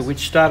expressions. Panther,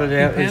 which started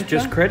out Pink as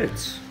just Panther?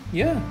 credits,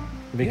 Yeah.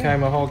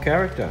 became a whole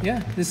character.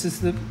 Yeah, this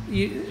is the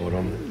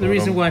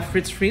reason why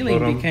Fritz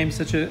Freleng became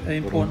such an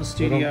important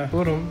studio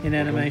in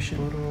animation.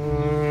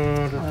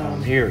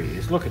 Here he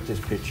is. Look at this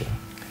picture.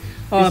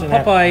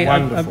 Popeye,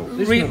 wonderful?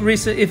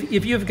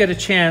 if you ever get a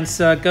chance,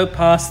 go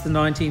past the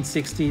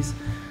 1960s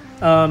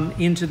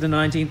into the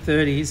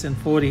 1930s and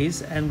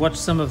 40s and watch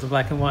some of the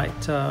black and white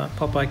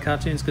Popeye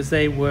cartoons, because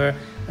they were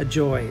a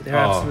joy. They're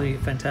absolutely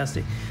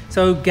fantastic.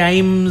 So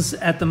games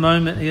at the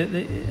moment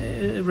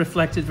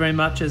reflected very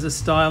much as a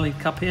style in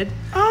Cuphead.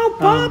 Oh,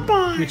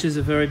 Popeye! Which is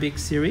a very big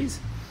series.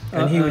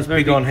 And he was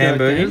big on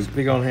hamburgers.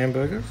 Big on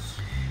hamburgers.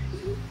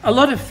 A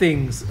lot of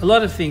things.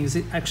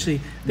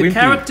 Actually, the Wimpy.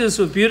 characters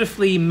were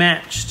beautifully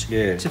matched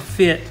to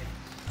fit.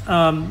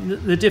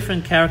 The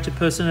different character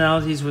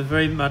personalities were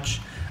very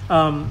much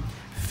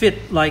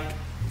fit like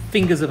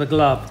fingers of a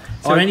glove.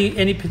 So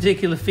any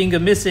particular finger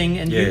missing,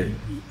 and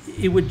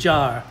it would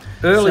jar.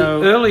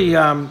 Early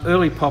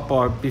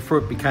Popeye, before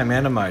it became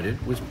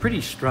animated, was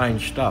pretty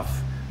strange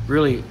stuff.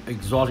 Really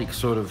exotic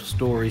sort of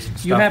stories and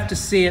stuff. You have to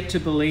see it to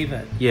believe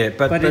it. Yeah,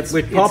 but it's,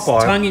 with Popeye,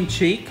 it's tongue in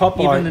cheek.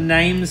 Even the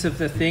names of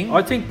the thing.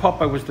 I think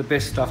Popeye was the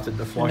best stuff that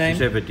the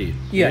Fleischers ever did.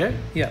 Yeah.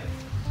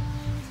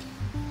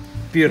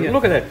 Beautiful. Yeah.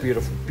 Look at that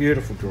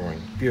beautiful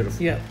drawing.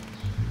 Beautiful. Yeah.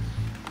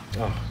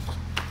 Oh.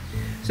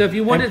 So if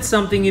you wanted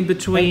something in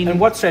between... And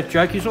what's that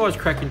joke? He's always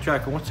cracking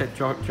joke. And what's that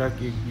joke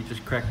you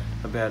just cracked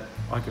about,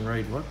 I can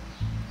read what?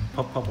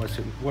 Popeye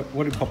said,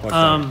 what did Popeye say?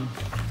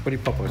 What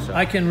did Popeye say?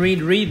 I can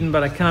read reading,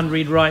 but I can't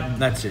read writing.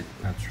 That's it.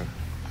 That's right.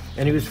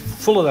 And he was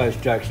full of those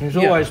jokes. And he was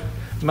always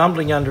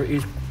mumbling under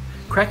his...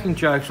 Cracking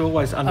jokes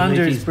always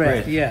underneath his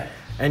breath. Yeah.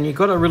 And you've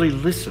got to really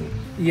listen.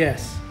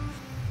 Yes.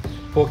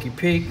 Porky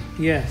Pig.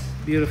 Yes.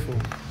 Beautiful.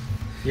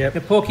 Yep.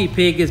 The Porky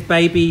Pig is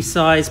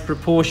baby-size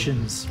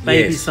proportions,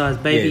 baby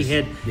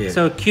head. Yes.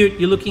 So cute.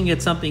 You're looking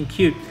at something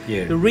cute.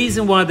 Yeah. The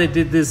reason why they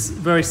did this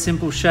very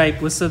simple shape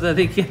was so that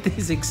they get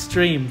these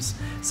extremes.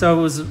 So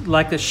it was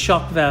like a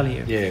shock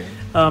value. Yeah.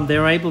 They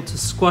were able to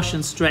squash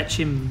and stretch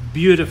him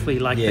beautifully,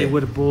 like they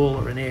would a ball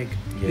or an egg,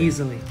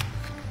 easily.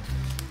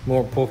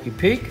 More Porky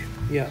Pig.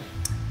 Yeah.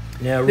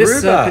 Now This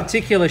Ruba.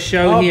 particular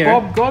show here.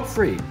 Bob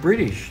Godfrey,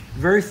 British,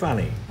 very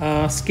funny.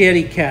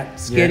 Scaredy Cat,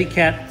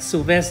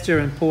 Sylvester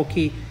and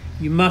Porky.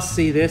 You must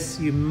see this.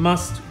 You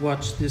must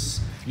watch this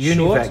short.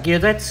 Univac. Yeah,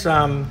 that's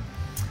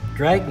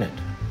Dragnet.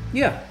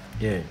 Yeah.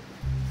 Yeah.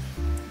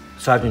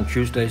 Sergeant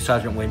Tuesday,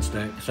 Sergeant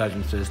Wednesday,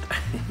 Sergeant Thursday.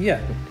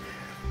 Yeah.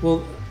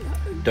 Well,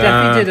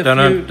 Daffy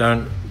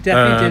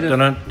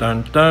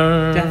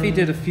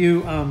did a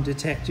few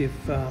detective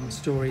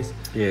stories.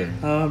 Yeah.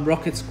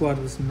 Rocket Squad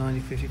was in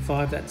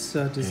 1955. That's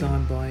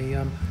designed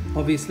by,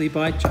 obviously,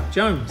 by Chuck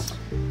Jones.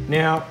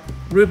 Now,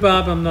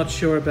 Rhubarb, I'm not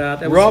sure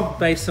about. It was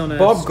based on a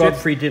Bob strip.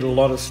 Godfrey did a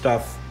lot of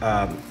stuff,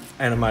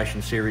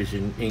 animation series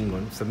in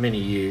England for many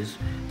years,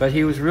 but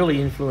he was really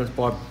influenced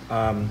by...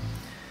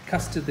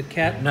 Custard the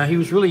Cat. No, he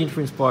was really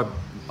influenced by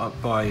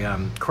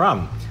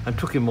Crumb, and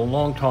took him a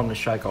long time to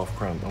shake off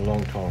Crumb, a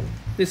long time.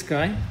 This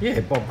guy? Yeah,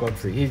 Bob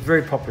Godfrey. He's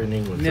very popular in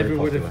England. Never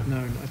would have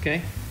known.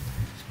 Okay.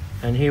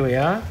 And here we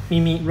are,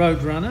 Mimi.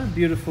 Roadrunner,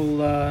 beautiful.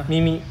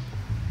 Mimi.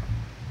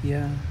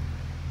 Yeah.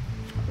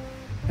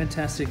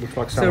 Fantastic. Looks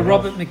like So someone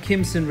Robert else.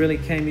 McKimson really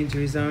came into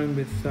his own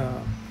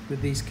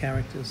with these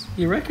characters.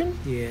 You reckon?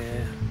 Yeah,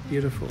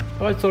 beautiful.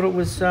 I thought it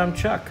was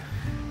Chuck.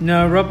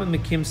 No, Robert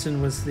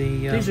McKimson was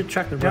the. These are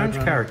Chuck Jones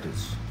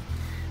characters.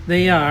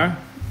 They are,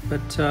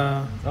 but.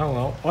 Oh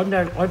well, I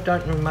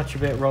don't know much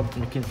about Robert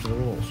McKimson at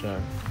all.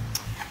 So,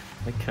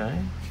 okay.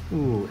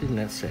 Ooh, isn't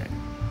that sad?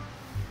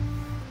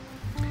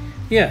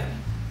 Yeah,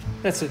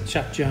 that's a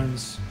Chuck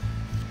Jones.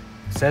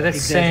 So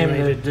that's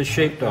Sam, the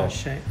sheepdog.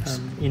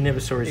 You never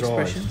saw his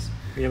expressions. eyes.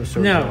 You never saw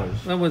his No,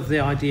 eyes. that was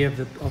the idea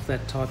of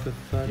that type of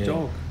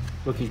dog.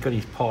 Look, he's got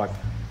his pipe.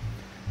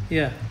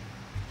 Yeah.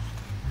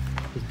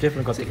 He's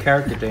definitely got the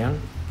character down.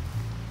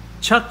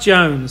 Chuck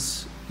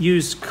Jones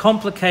used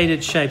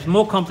complicated shapes,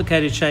 more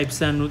complicated shapes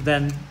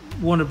than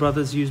Warner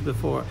Brothers used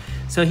before.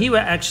 So he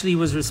actually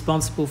was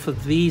responsible for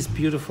these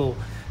beautiful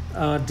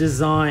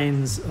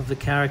designs of the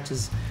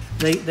characters.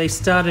 They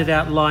started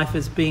out life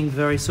as being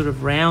very sort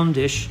of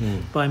roundish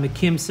by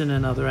McKimson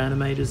and other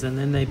animators, and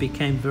then they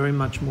became very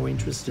much more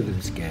interested. Look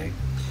at this gag.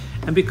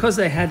 And because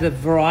they had a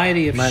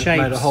variety of shapes,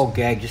 made a whole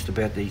gag just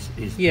about these.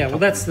 Yeah, well,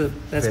 that's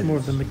more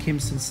of the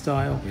McKimson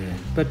style. Yeah.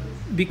 But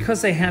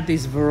because they had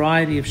this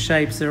variety of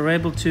shapes, they were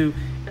able to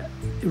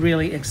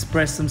really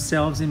express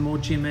themselves in more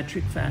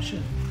geometric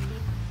fashion.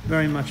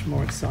 Very much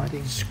more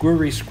exciting.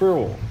 Squirry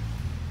squirrel.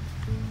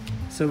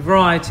 So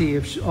variety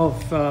of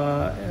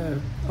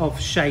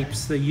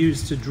shapes they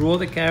used to draw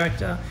the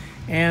character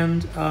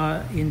and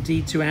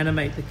indeed to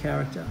animate the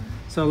character.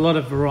 So a lot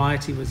of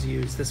variety was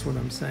used. That's what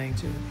I'm saying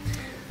too.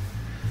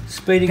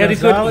 Speedy He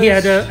Gonzales.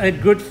 had a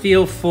good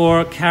feel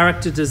for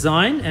character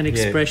design and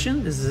expression.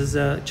 Yeah. This is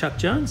Chuck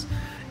Jones.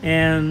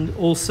 And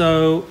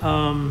also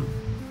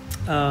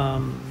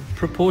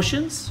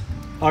proportions.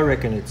 I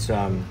reckon it's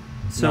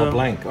Mel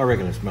Blanc. I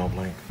reckon it's Mel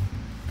Blanc.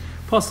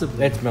 Possibly.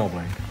 That's Mel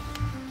Blanc.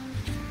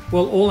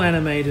 Well, all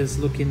animators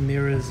look in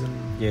mirrors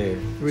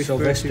and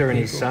Sylvester and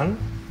his son.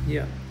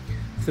 Yeah.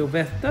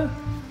 Sylvester.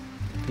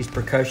 His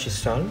precocious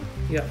son.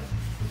 Yeah.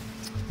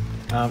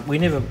 We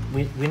never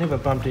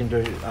bumped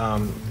into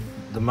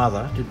the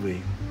mother, did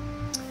we?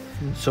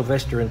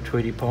 Sylvester and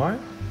Tweety Pie.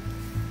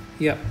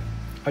 Yeah.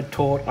 I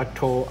tore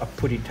a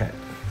putty tap.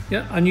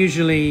 Yeah.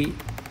 Unusually,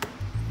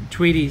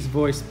 Tweety's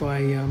voiced by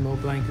Mel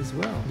Blanc as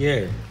well.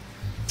 Yeah.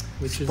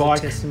 Which Spike is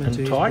a testament and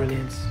to his Tyke.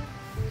 brilliance.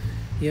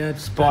 Yeah,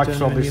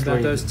 Spike's obviously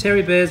about those.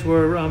 Terry Bears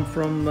were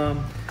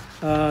from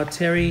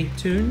Terry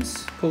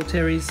Toons, Paul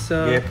Terry's.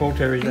 Paul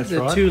Terry. That's the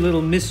right. two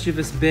little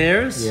mischievous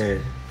bears. Yeah.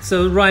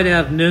 So right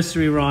out of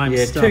nursery rhyme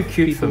stuff. Too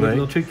cute for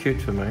me. Too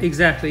cute for me.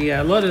 Exactly.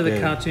 Yeah, a lot of the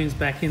cartoons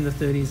back in the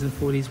 30s and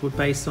 40s were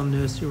based on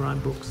nursery rhyme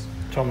books.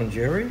 Tom and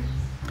Jerry.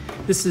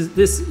 This is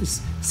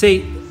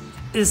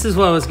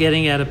what I was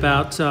getting at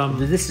about.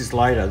 This is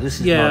later.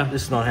 This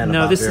is not Hanna-Barbera.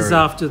 No, this is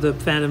after the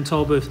Phantom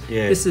Tollbooth.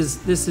 Yeah. This is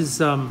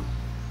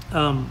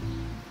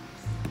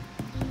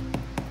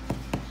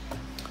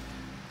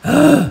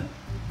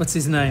what's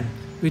his name?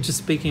 We were just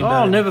speaking about.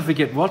 I'll him. never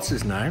forget what's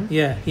his name.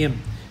 Yeah, him.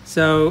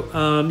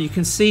 So you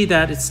can see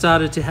that it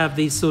started to have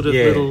these sort of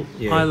little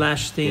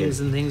eyelash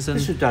things and things. And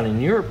this was done in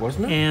Europe,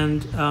 wasn't it?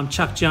 And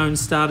Chuck Jones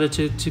started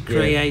to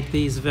create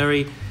these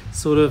very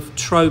sort of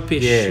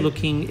tropish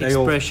looking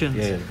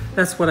expressions.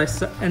 That's what I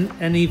saw.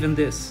 And even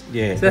this.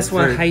 Yeah. So that's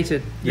what I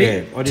hated.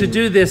 To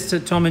do this to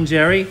Tom and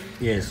Jerry.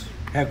 Yes.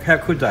 How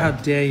could they? How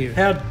dare you?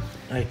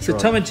 So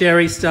Tom and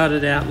Jerry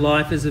started out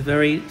life as a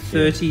very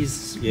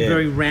 30s,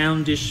 very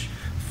roundish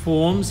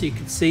forms. You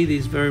can see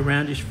these very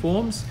roundish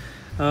forms.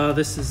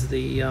 This is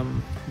the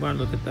won't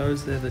look at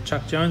those. They're the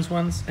Chuck Jones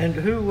ones. And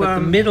who? But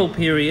the middle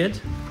period.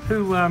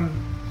 Who?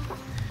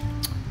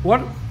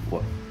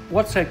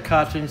 What's that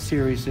cartoon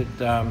series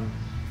that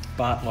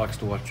Bart likes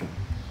to watch?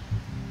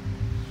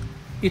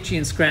 Itchy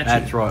and Scratchy.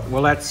 That's right.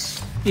 Well,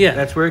 that's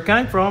where it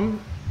came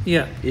from.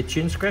 Yeah.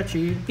 Itchy and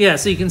Scratchy. Yeah.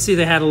 So you can see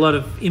they had a lot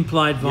of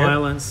implied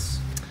violence,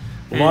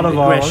 a lot of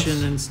aggression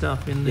violence and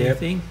stuff in their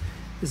thing.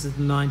 This is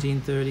the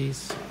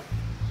 1930s.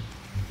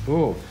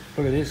 Oh.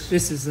 Look at this.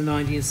 This is the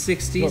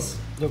 1960s.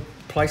 Look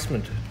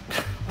placement.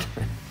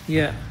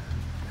 Yeah.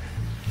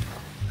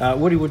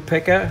 Woody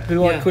Woodpecker,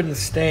 who I couldn't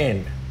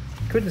stand.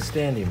 Couldn't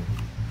stand him.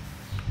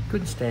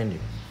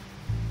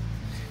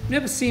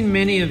 Never seen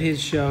many of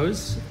his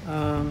shows.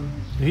 I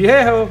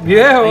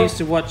I used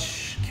to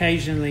watch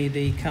occasionally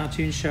the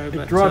cartoon show,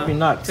 but drives me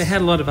nuts. They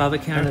had a lot of other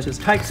characters. And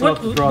it takes a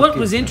lot to drive what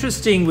was kids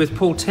interesting with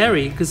Paul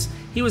Terry, because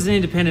he was an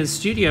independent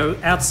studio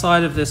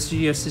outside of the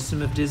studio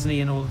system of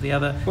Disney and all of the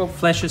other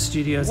Fleischer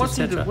Studios,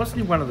 etc.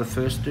 Wasn't he one of the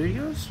first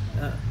studios?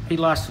 He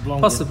lasted long.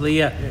 Possibly,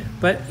 yeah.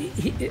 But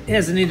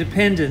as an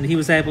independent, he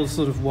was able to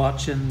sort of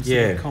watch and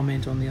sort of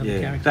comment on the other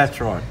characters. That's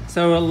right.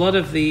 So a lot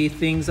of the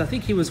things, I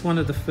think he was one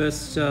of the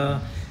first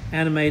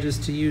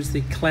animators to use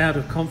the cloud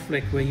of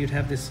conflict, where you'd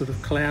have this sort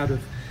of cloud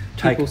of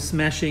people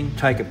smashing.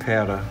 Take a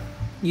powder.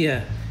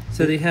 Yeah.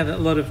 So they have a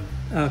lot of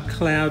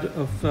cloud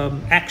of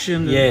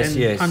action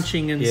and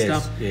punching and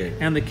stuff. Yeah.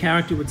 And the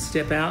character would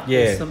step out.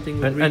 Yeah. Something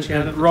would reach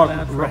out of the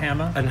cloud for a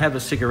hammer. And have a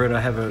cigarette or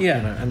have a,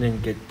 and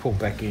then get pulled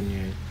back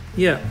in.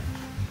 Yeah.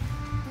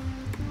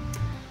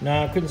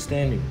 No, I couldn't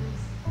stand him.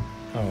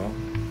 Oh, well.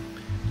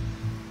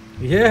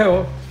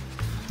 Yeah.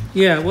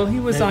 Yeah, well, he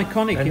was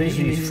iconic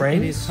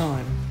in his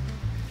time.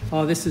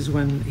 Oh, this is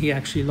when he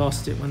actually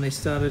lost it, when they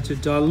started to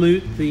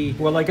dilute the...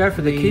 Well, they go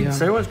for the kids.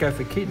 They always go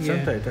for kids,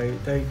 don't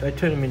they? They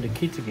turn them into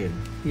kids again.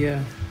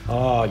 Yeah.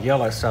 Oh,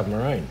 Yellow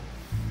Submarine.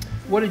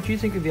 What did you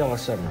think of Yellow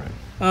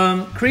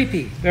Submarine?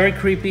 Creepy. Very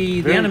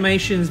creepy. The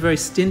animation is very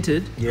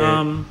stinted.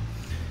 Yeah.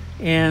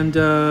 And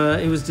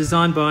it was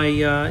designed by,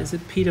 is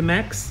it Peter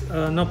Max?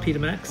 Not Peter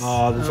Max.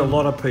 Oh, there's a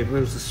lot of people.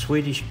 It was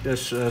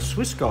a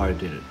Swiss guy who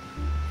did it.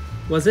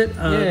 Was it?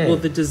 Well,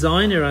 the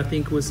designer, I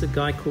think, was a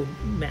guy called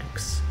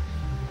Max.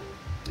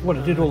 What,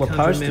 it did all the can't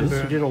posters? remember.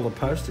 It did all the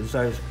posters,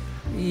 those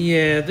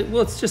Yeah,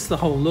 well, it's just the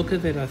whole look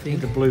of it, I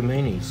think. the blue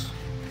meanies.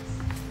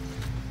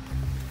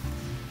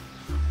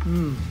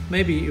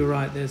 Maybe you're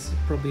right. There's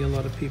probably a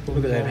lot of people.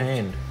 Look at that involved.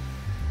 hand.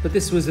 But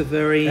this was a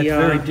very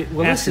This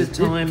acid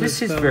time.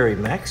 is of, very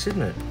Max,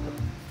 isn't it?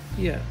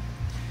 Yeah.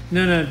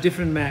 No,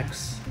 different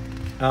Max.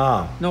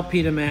 Ah, Not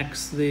Peter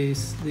Max, the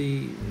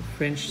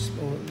French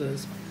or the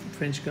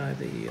French guy.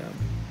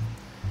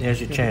 now's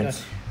your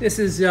chance. This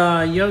is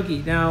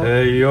Yogi. Now,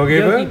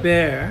 Yogi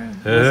Bear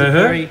was a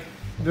very,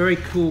 very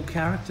cool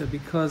character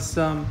because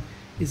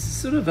he's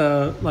sort of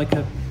a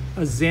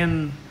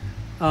Zen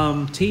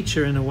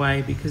teacher in a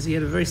way, because he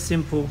had a very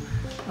simple.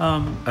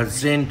 A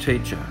Zen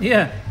teacher.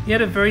 Yeah, he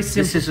had a very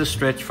simple. This is a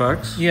stretch,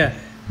 folks. Yeah.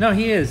 No,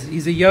 he is.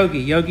 He's a yogi.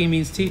 Yogi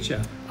means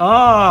teacher.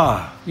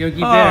 Ah, Yogi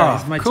Bear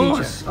is my of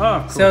course. teacher. Oh,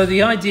 of course. So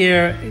the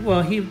idea,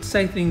 well, he would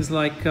say things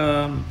like,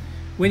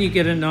 when you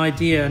get an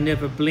idea,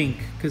 never blink,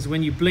 because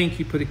when you blink,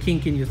 you put a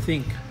kink in your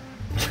think.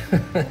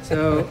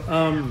 So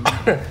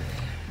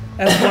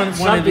that's one of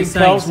Something his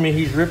tells sayings. me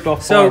he's ripped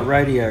off by a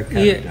radio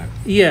character.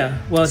 Yeah.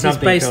 Well, he's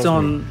Something based tells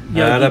on me.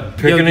 Yogi, The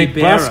picnic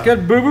Yogi basket,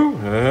 Berra.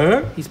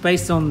 boo boo. He's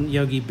based on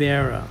Yogi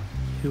Berra,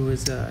 who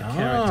was a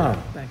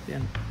character back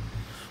then.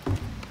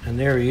 And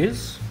there he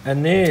is.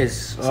 And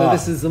there's. So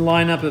this is the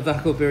lineup of the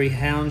Huckleberry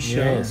Hound show.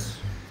 Yes.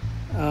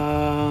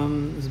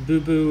 Boo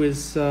Boo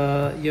is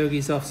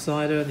Yogi's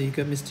Offsider. Then you've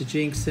got Mr.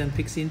 Jinx and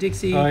Pixie and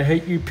Dixie. I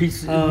hate you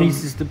pieces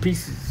to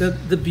pieces.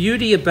 The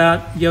beauty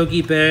about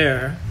Yogi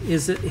Bear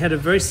is that he had a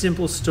very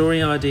simple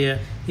story idea.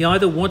 He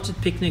either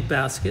wanted picnic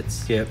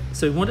baskets, Yep.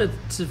 so he wanted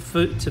to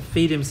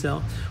feed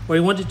himself, or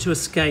he wanted to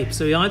escape.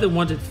 So he either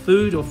wanted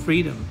food or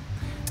freedom.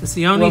 It's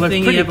the only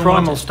thing pretty he ever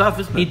primal wanted. stuff,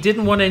 isn't it? He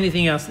didn't want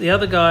anything else. The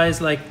other guys,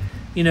 like,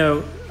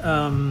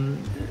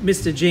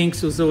 Mr.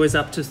 Jinx was always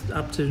up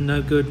to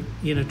no good,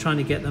 trying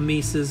to get the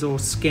Mises or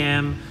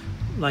scam,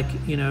 to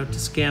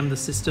scam the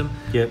system.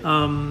 Yep.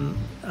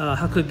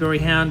 Huckleberry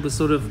Hound was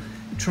sort of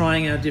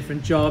trying out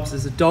different jobs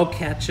as a dog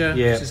catcher,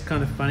 Yep. which is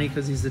kind of funny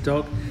because he's a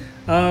dog.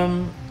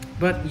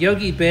 But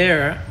Yogi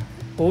Bear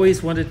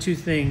always wanted two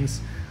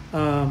things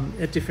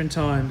at different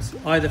times,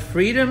 either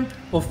freedom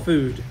or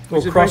food,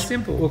 which is very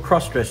simple. Or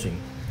cross-dressing.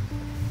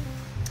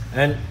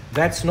 And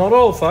that's not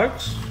all,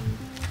 folks.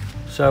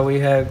 So we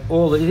have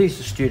these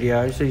are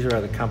studios, these are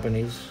other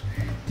companies.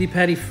 Deep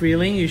Patty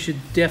Freeling, you should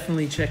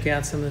definitely check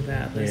out some of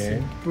that. There's Yeah.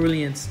 some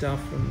brilliant stuff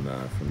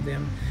from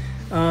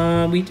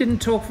them. We didn't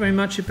talk very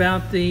much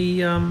about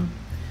the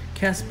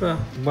Casper.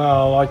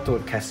 Well, I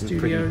thought Cass was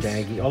pretty Studios.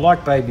 daggy. I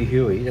like Baby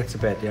Huey, that's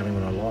about the only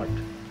one I liked.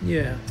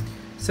 Yeah.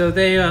 So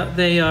they are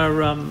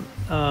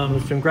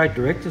There's some great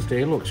directors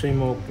there. Look,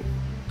 Seymour,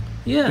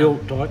 yeah. Bill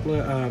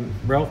Deichler,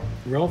 Ralph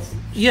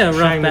Yeah, Ralph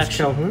Seamus Bakshi.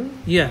 Calhoun.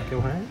 Yeah.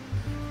 Calhoun.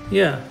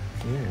 Yeah.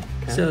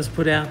 Yeah. So it was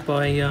put out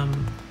by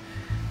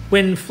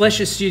when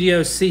Fleischer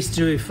Studios ceased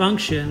to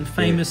function.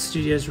 Famous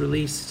Studios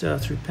released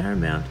through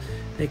Paramount.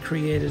 They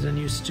created a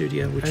new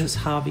studio, which was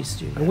Harvey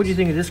Studios. And what do you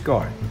think of this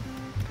guy?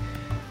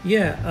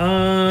 Yeah,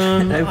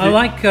 I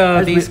like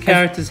these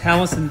characters,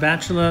 Halas and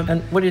Bachelor.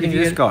 And what do you think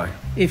of this guy?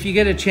 If you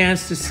get a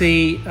chance to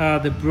see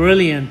the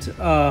brilliant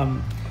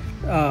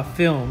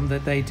film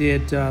that they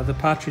did, The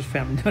Partridge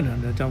Family.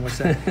 No, don't watch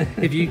that.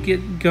 If you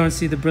go and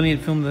see the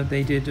brilliant film that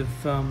they did of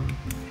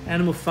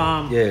Animal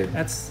Farm, Yeah.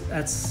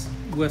 that's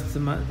worth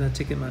the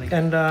ticket money.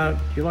 And do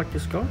you like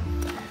this guy?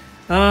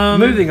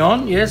 Moving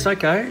on, yes,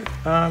 okay.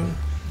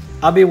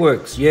 Ubby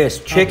Works, yes,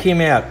 check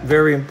him out.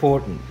 Very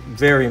important,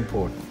 very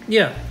important.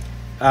 Yeah.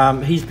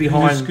 He's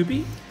behind.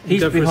 Scooby?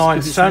 He's Go for a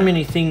behind Scooby so sound?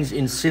 many things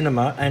in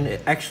cinema, and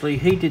actually,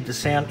 he did the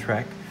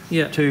soundtrack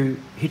to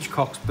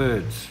Hitchcock's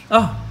Birds.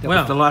 Oh, That wow.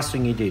 was the last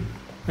thing he did.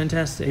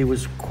 Fantastic. He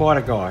was quite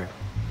a guy.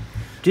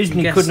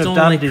 Disney Gaston couldn't have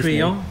done Le Disney.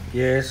 Crillon.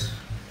 Yes.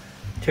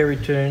 Terry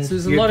Toons. So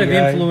there's a lot of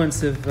Yu-Gi-Oh.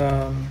 influence of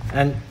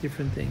And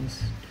different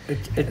things. it,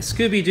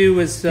 Scooby-Doo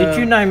was... did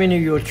you name any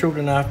of your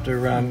children after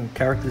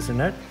characters in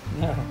that?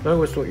 No. I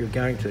always thought you were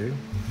going to.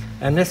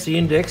 And that's the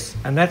index,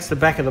 and that's the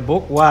back of the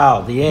book.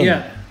 Wow, the end.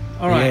 Yeah.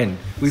 All right. The end.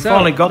 We So,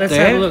 finally got let's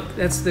there. have a look.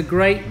 That's the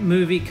great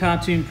movie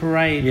Cartoon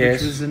Parade, Yes.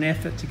 which was an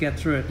effort to get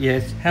through it.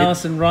 Yes.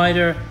 Halas and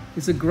Ryder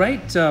is a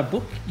great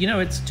book.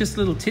 It's just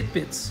little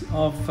tidbits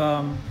of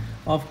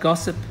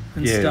gossip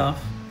and Yeah.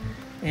 stuff.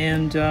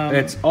 And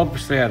It's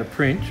obviously out of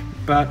print,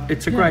 but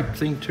it's a great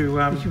thing to.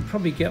 you could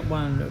probably get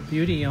one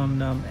beauty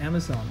on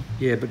Amazon.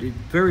 Yeah, but it's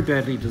very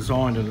badly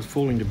designed and it's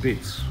falling to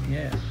bits.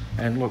 Yeah.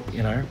 And look,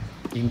 you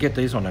can get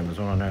these on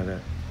Amazon. I know that.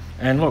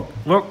 And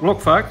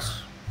look, folks.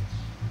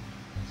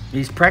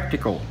 He's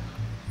practical.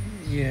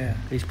 Yeah.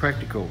 He's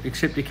practical.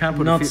 Except you can't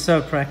put. Not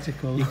so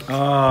practical.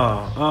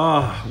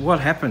 What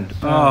happened?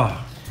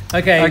 Oh.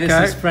 Okay, Okay.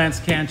 this is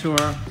Frantz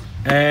Kantor.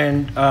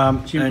 And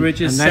Jim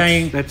Bridges and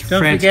saying, that's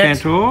 "Don't Frantz forget."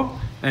 Kantor,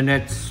 and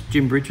that's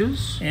Jim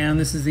Bridges. And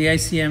this is the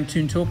ACM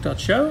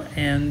ToonTalk.Show.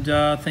 And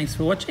thanks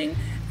for watching.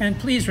 And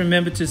please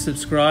remember to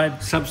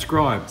subscribe.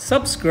 Subscribe.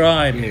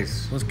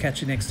 Yes. We'll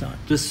catch you next time.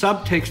 The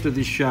subtext of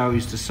this show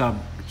is to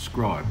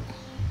subscribe.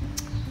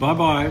 Bye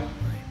bye.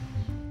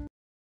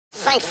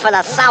 Thanks for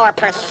the sour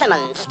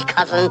persimmons,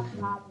 cousin.